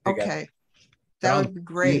okay. That would be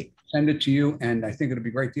great. Send it to you, and I think it'll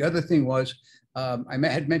be great. The other thing was, I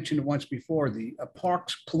had mentioned it once before, the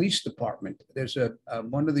Parks Police Department. There's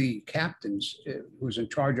one of the captains who's in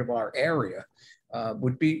charge of our area. I've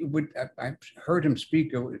heard him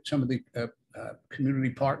speak at some of the community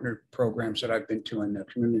partner programs that I've been to in the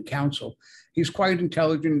community council. He's quite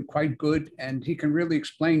intelligent, quite good, and he can really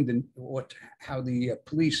explain how the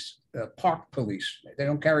police, park police, they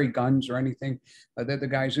don't carry guns or anything. They're the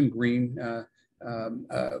guys in green.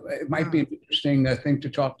 It might be an interesting thing to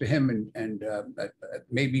talk to him and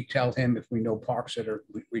maybe tell him if we know parks that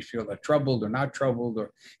we feel are troubled or not troubled,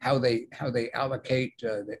 or how they allocate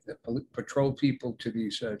the patrol people to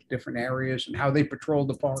these different areas and how they patrol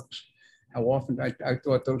the parks. How often? I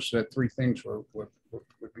thought those 3 things would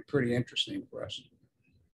be pretty interesting for us.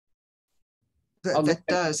 That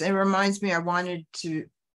does. It reminds me, I wanted to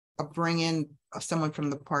bring in someone from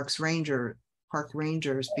the park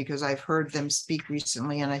rangers, because I've heard them speak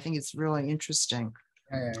recently, and I think it's really interesting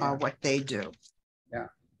what they do. Yeah.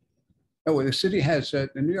 Oh, the city has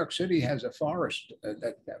New York City has a forest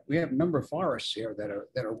that we have a number of forests here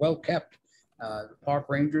that are well kept. The park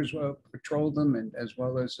rangers patrol them, and as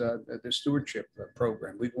well as the stewardship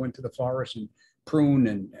program. We go into the forest and prune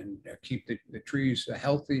and keep the trees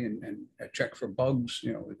healthy and check for bugs,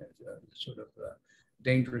 sort of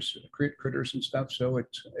dangerous critters and stuff. So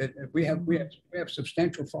we have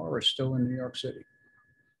substantial forests still in New York City.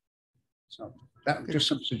 So that just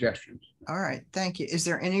some suggestions. All right, thank you. Is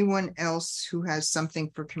there anyone else who has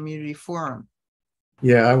something for community forum?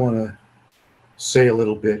 Yeah, I want to say a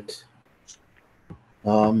little bit.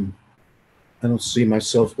 I don't see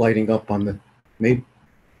myself lighting up on the maybe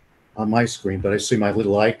on my screen, but I see my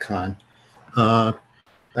little icon.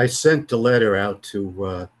 I sent a letter out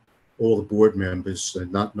to all the board members,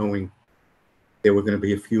 not knowing there were going to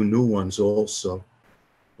be a few new ones also,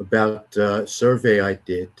 about a survey I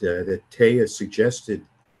did that Taya suggested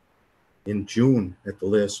in June at the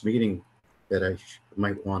last meeting that I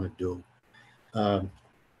might want to do.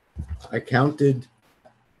 I counted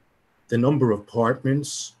the number of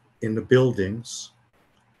apartments in the buildings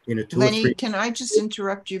in a Lenny, can I just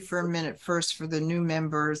interrupt you for a minute first for the new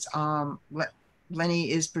members?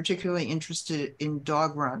 Lenny is particularly interested in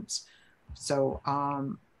dog runs. So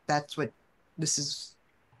that's what this is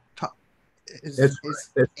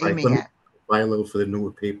aiming at. Buy a little for the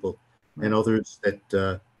newer people and others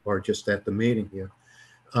that are just at the meeting here.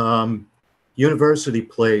 University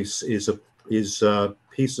Place is a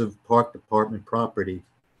piece of park department property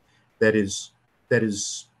that is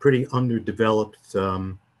pretty underdeveloped,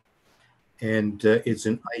 and it's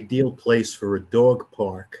an ideal place for a dog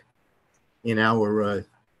park in our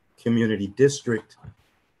community district,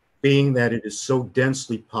 being that it is so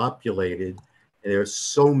densely populated. There are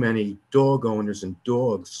so many dog owners and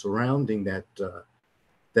dogs surrounding that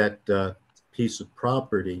piece of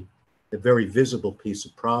property, a very visible piece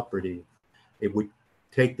of property. It would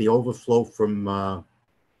take the overflow from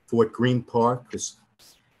Fort Greene Park, because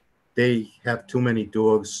they have too many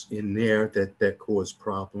dogs in there that cause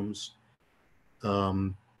problems.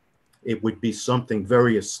 It would be something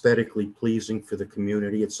very aesthetically pleasing for the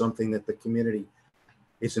community. It's something that the community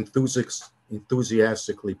is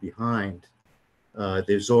enthusiastically behind.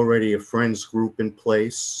 There's already a friends group in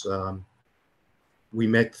place. We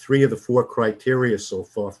met 3 of the 4 criteria so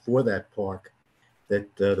far for that park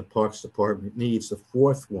that the Parks Department needs. The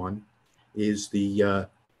 4th one is the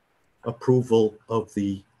approval of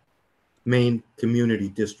the Maine Community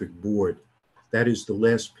District Board. That is the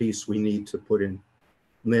last piece we need to put in,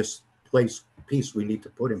 piece we need to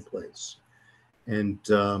put in place. And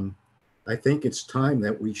I think it's time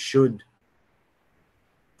that we should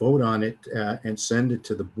vote on it and send it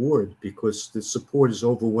to the board, because the support is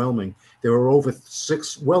overwhelming. There are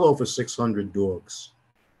well over 600 dogs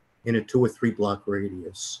in a 2 or 3 block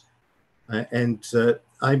radius. And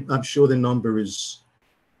I'm sure the number is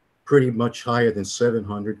pretty much higher than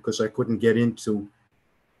 700, because I couldn't get into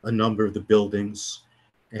a number of the buildings.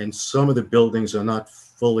 And some of the buildings are not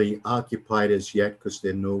fully occupied as yet because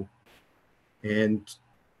they're new. And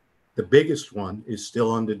the biggest one is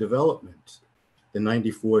still under development, the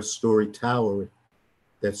 94-story tower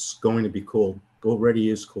that's going to be already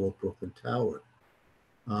is called Brooklyn Tower.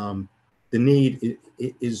 The need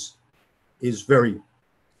is very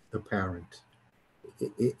apparent.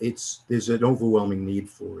 There's an overwhelming need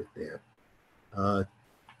for it there.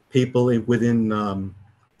 People within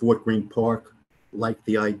Fort Greene Park like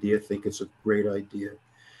the idea, think it's a great idea.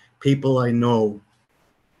 People I know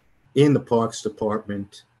in the Parks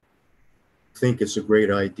Department think it's a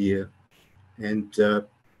great idea. And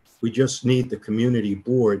we just need the community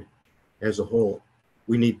board as a whole.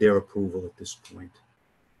 We need their approval at this point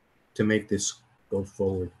to make this go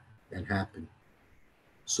forward and happen.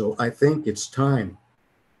 So I think it's time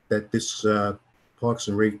that this Parks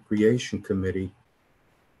and Recreation Committee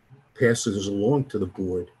passes along to the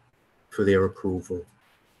board for their approval.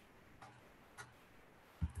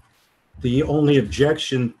 The only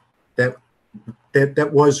objection that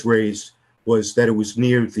was raised was that it was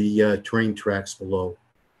near the train tracks below.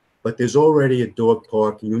 But there's already a dog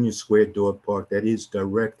park, Union Square Dog Park, that is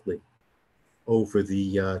directly over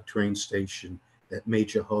the train station, that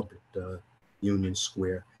major hub at Union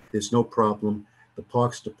Square. There's no problem. The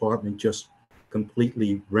Parks Department just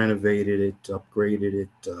completely renovated it, upgraded it,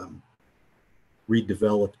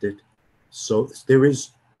 redeveloped it. So there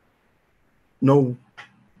is no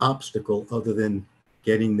obstacle other than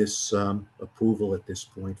getting this approval at this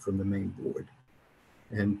point from the main board.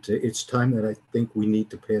 And it's time that I think we need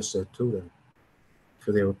to pass that to them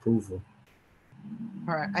for their approval.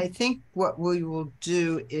 All right, I think what we will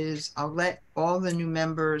do is I'll let all the new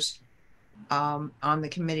members on the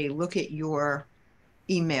committee look at your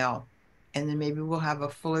email, and then maybe we'll have a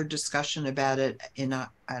fuller discussion about it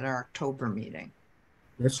at our October meeting.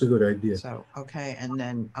 That's a good idea. So, okay, and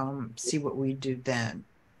then see what we do then.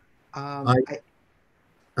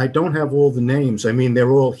 I don't have all the names. I mean,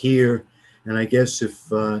 they're all here, and I guess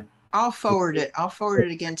if I'll forward it. I'll forward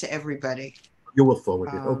it again to everybody. You will forward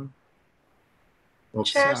it. Okay.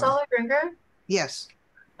 Chair Zoller Gringer? Yes.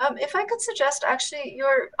 If I could suggest, actually,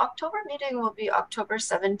 your October meeting will be October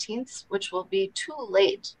 17th, which will be too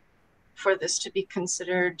late for this to be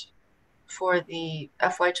considered for the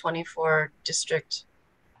FY24 district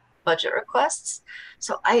budget requests.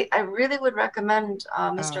 So I really would recommend,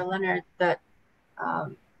 Mr. Leonard, that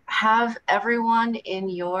have everyone in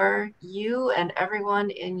you and everyone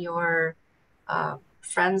in your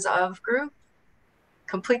friends of group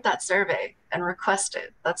complete that survey and request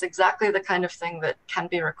it. That's exactly the kind of thing that can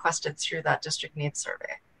be requested through that district needs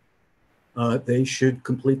survey. They should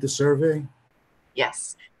complete the survey?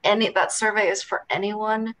 Yes, that survey is for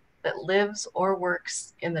anyone that lives or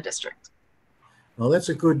works in the district. Well, that's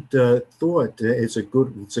a good thought. It's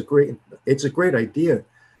a great idea,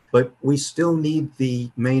 but we still need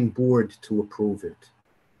the main board to approve it.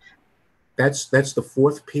 That's the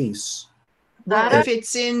fourth piece. Well, if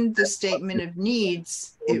it's in the statement of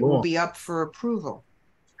needs, it will be up for approval.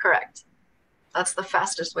 Correct. That's the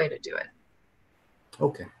fastest way to do it.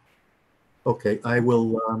 Okay. Okay, I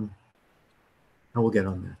will get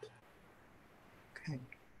on that. Okay,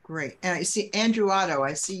 great. And I see Andrew Otto,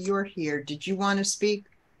 I see you're here. Did you want to speak?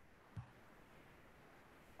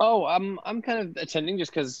 Oh, I'm kind of attending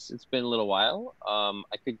just because it's been a little while.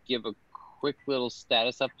 I could give a quick little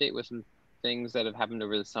status update with some things that have happened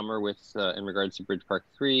over the summer with in regards to Bridge Park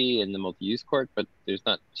 3 and the multi-use court, but there's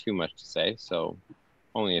not too much to say, so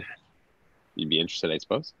only if you'd be interested, I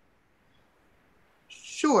suppose.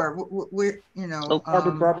 Sure, we're, you know. Oh,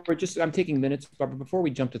 Barbara, just, I'm taking minutes. Barbara, before we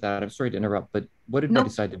jump to that, I'm sorry to interrupt, but what did we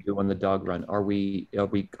decide to do on the dog run? Are we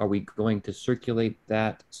going to circulate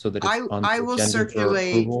that so that it's on the I will agenda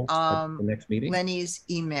circulate for approval at the next meeting? Lenny's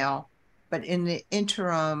email, but in the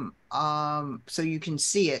interim, so you can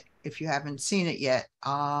see it if you haven't seen it yet.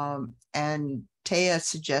 And Taya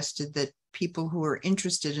suggested that people who are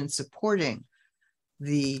interested in supporting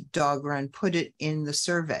the dog run put it in the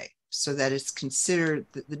survey, so that it's considered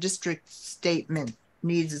that the district statement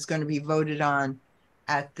needs is going to be voted on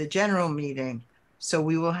at the general meeting. So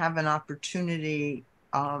we will have an opportunity,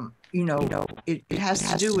 it has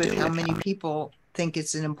to do with how many people think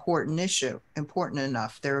it's an important issue, important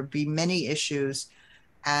enough. There will be many issues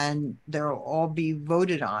and they'll all be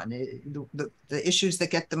voted on. The issues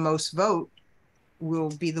that get the most vote will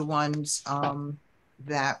be the ones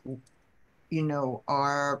that,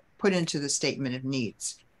 are put into the statement of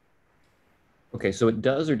needs. Okay, so it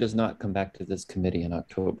does or does not come back to this committee in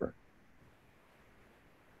October?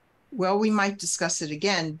 Well, we might discuss it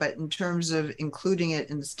again, but in terms of including it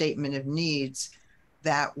in the statement of needs,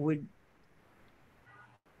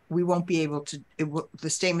 we won't be able to, the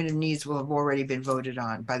statement of needs will have already been voted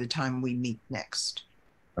on by the time we meet next.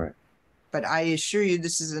 All right. But I assure you,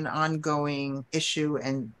 this is an ongoing issue,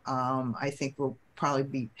 and I think we'll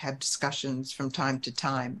probably have discussions from time to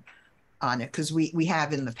time on it, because we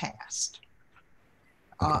have in the past.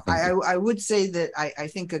 I would say that I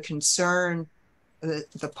think a concern,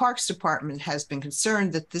 the Parks Department has been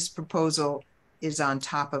concerned that this proposal is on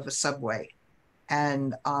top of a subway.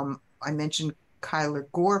 And I mentioned Kyler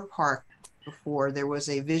Gore Park before. There was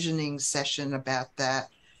a visioning session about that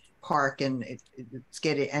park, and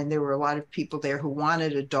and there were a lot of people there who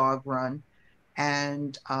wanted a dog run.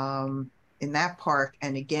 And in that park,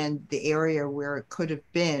 and again, the area where it could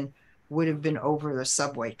have been would have been over the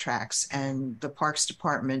subway tracks, and the Parks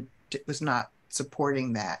Department was not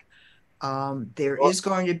supporting that. There is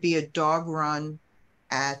going to be a dog run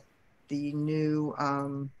at the new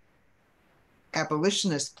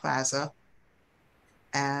Abolitionist Plaza,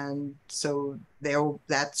 and so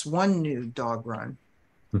that's one new dog run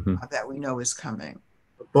that we know is coming.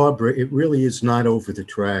 Barbara, it really is not over the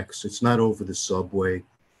tracks. It's not over the subway.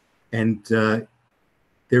 And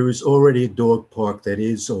there is already a dog park that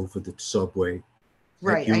is over the subway.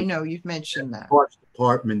 Right, I know, you've mentioned that. Parks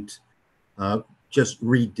Department just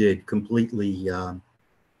redid completely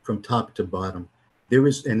from top to bottom.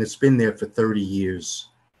 And it's been there for 30 years,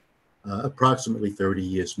 approximately 30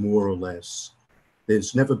 years, more or less.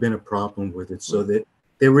 There's never been a problem with it. So that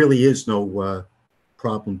there really is no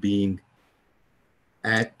problem being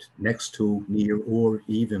next to, near, or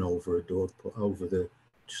even over over the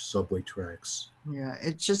subway tracks. Yeah,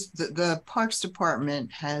 it's just the Parks Department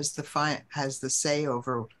has the say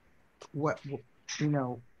over what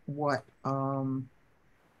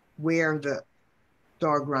where the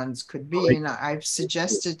dog runs could be. And I've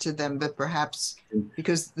suggested to them that perhaps,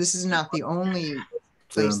 because this is not the only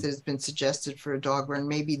place that has been suggested for a dog run,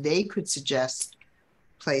 maybe they could suggest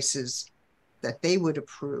places that they would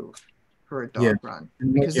approve for a dog run,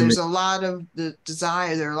 because there's a lot of the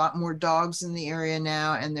desire. There are a lot more dogs in the area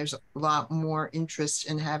now, and there's a lot more interest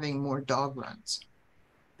in having more dog runs.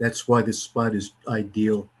 That's why this spot is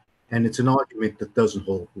ideal, and it's an argument that doesn't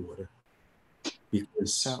hold water,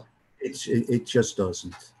 because it just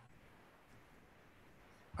doesn't.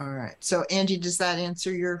 All right. So Angie, does that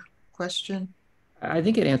answer your question? I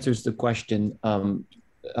think it answers the question,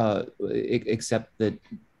 except that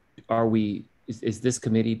is this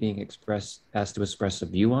committee being asked to express a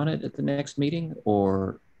view on it at the next meeting,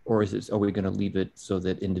 or are we going to leave it so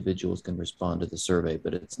that individuals can respond to the survey,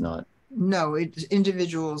 but it's not? No,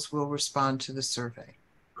 individuals will respond to the survey.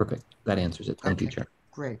 Perfect. That answers it. Thank you, Chair.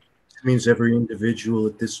 Great. It means every individual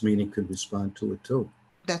at this meeting could respond to it too.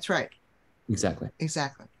 That's right. Exactly.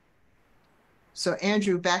 Exactly. So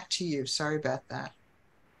Andrew, back to you. Sorry about that.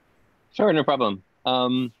 Sure, no problem.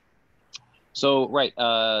 So right,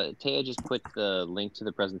 Taya just put the link to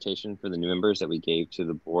the presentation for the new members that we gave to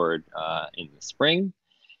the board in the spring.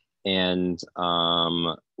 And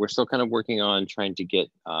we're still kind of working on trying to get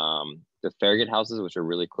the Farragut houses, which are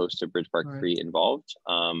really close to Bridge Park 3, involved.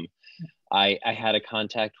 I had a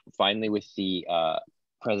contact finally with the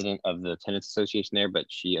president of the Tenants Association there, but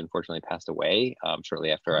she unfortunately passed away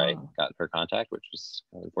shortly after I got her contact, which was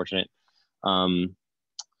unfortunate.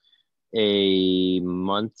 A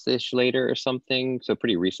month-ish later or something, so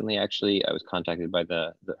pretty recently actually, I was contacted by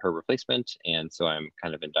her replacement, and so I'm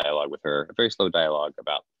kind of in dialogue with her, a very slow dialogue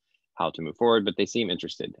about how to move forward, but they seem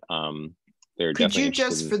interested. They're Could definitely you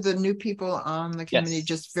just, interested for the new people on the committee,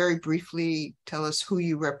 just very briefly tell us who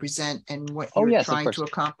you represent and what you're trying to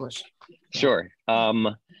accomplish? Sure.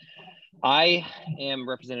 I am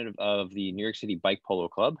representative of the New York City Bike Polo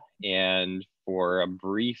Club, and for a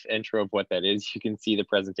brief intro of what that is, you can see the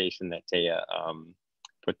presentation that Taya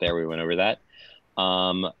put there. We went over that.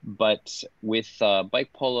 But with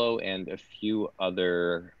bike polo and a few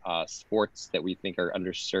other sports that we think are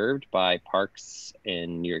underserved by parks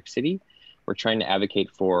in New York City, we're trying to advocate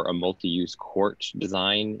for a multi-use court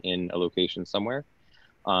design in a location somewhere.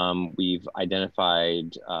 We've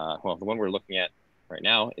identified, well, the one we're looking at right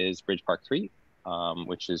now is Bridge Park 3,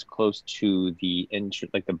 which is close to the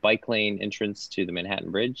entrance, like the bike lane entrance to the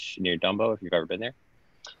Manhattan Bridge near Dumbo, if you've ever been there.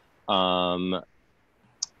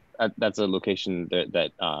 That's a location that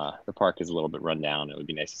the park is a little bit run down. It would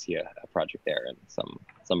be nice to see a project there and some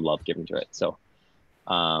love given to it. So,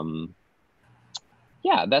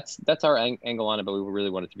 yeah, that's our angle on it. But we really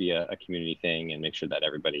want it to be a community thing and make sure that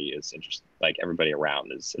everybody is interested, like everybody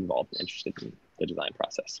around is involved and interested in the design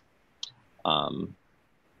process.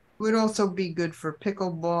 Would also be good for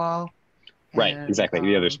pickleball. Right, exactly.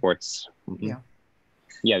 The other sports. Yeah.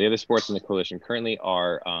 Yeah, the other sports in the coalition currently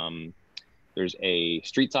are, there's a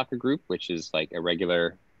street soccer group, which is like a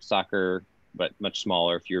regular soccer, but much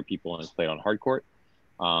smaller, fewer people, and it's played on hard court.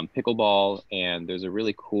 Pickleball, and there's a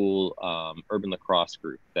really cool urban lacrosse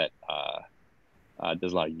group that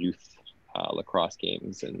does a lot of youth lacrosse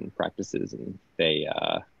games and practices, and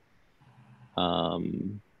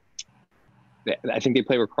I think they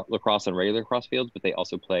play lacrosse on regular lacrosse fields, but they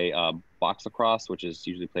also play box lacrosse, which is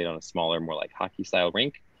usually played on a smaller, more like hockey style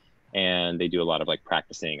rink. And they do a lot of like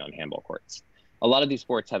practicing on handball courts. A lot of these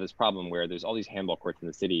sports have this problem where there's all these handball courts in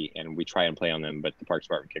the city and we try and play on them, but the Parks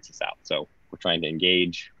Department kicks us out. So we're trying to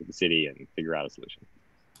engage with the city and figure out a solution.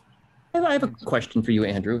 I have a question for you,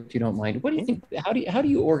 Andrew, if you don't mind. What do you think? How do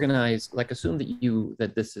you organize? Like, assume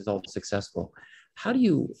that this is all successful. How do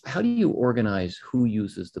you organize who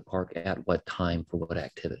uses the park at what time for what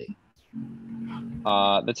activity?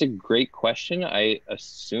 That's a great question. I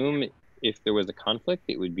assume if there was a conflict,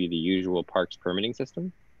 it would be the usual parks permitting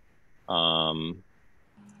system. But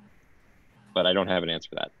I don't have an answer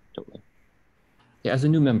for that totally. Yeah, as a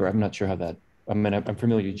new member, I'm not sure how that. I mean, I'm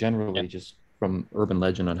familiar generally just from urban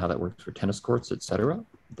legend on how that works for tennis courts, etc.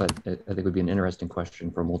 But I think it would be an interesting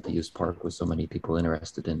question for a multi-use park with so many people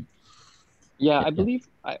interested in. Yeah, I believe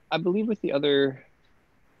with the other,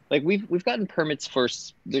 like we've gotten permits for.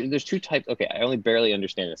 There's two types. Okay, I only barely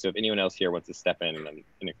understand this. So if anyone else here wants to step in and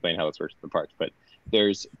explain how this works for the parks, but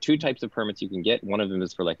there's two types of permits you can get. One of them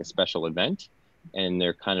is for like a special event, and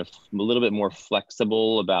they're kind of a little bit more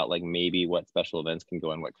flexible about like maybe what special events can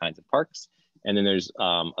go in what kinds of parks. And then there's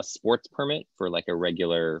a sports permit for like a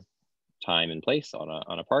regular time and place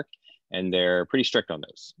on a park, and they're pretty strict on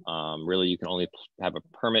those. Really, you can only have a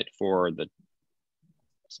permit for the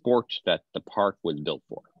sport that the park was built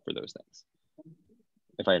for those things,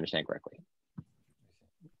 if I understand correctly.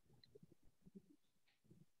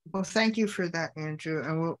 Well, thank you for that, Andrew,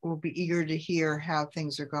 and we'll be eager to hear how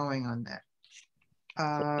things are going on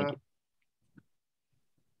that.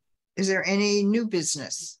 Is there any new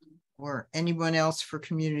business or anyone else for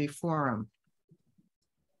community forum?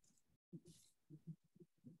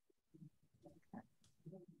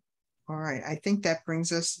 All right, I think that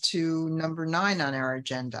brings us to number 9 on our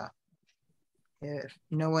agenda. If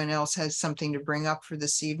no one else has something to bring up for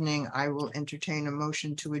this evening, I will entertain a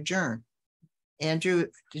motion to adjourn. Andrew,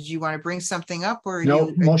 did you want to bring something up or? No,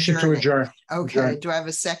 you motion to adjourning? adjourn. Okay, Adjourn. do I have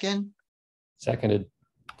a second? Seconded.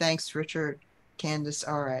 Thanks, Richard. Candace,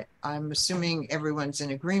 all right. I'm assuming everyone's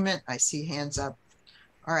in agreement. I see hands up.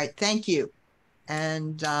 All right, thank you.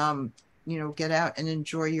 And, you know, get out and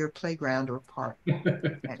enjoy your playground or park.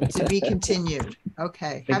 To be continued.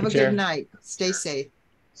 Okay, have a good night. Stay safe.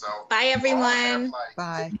 Bye, everyone.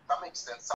 Bye.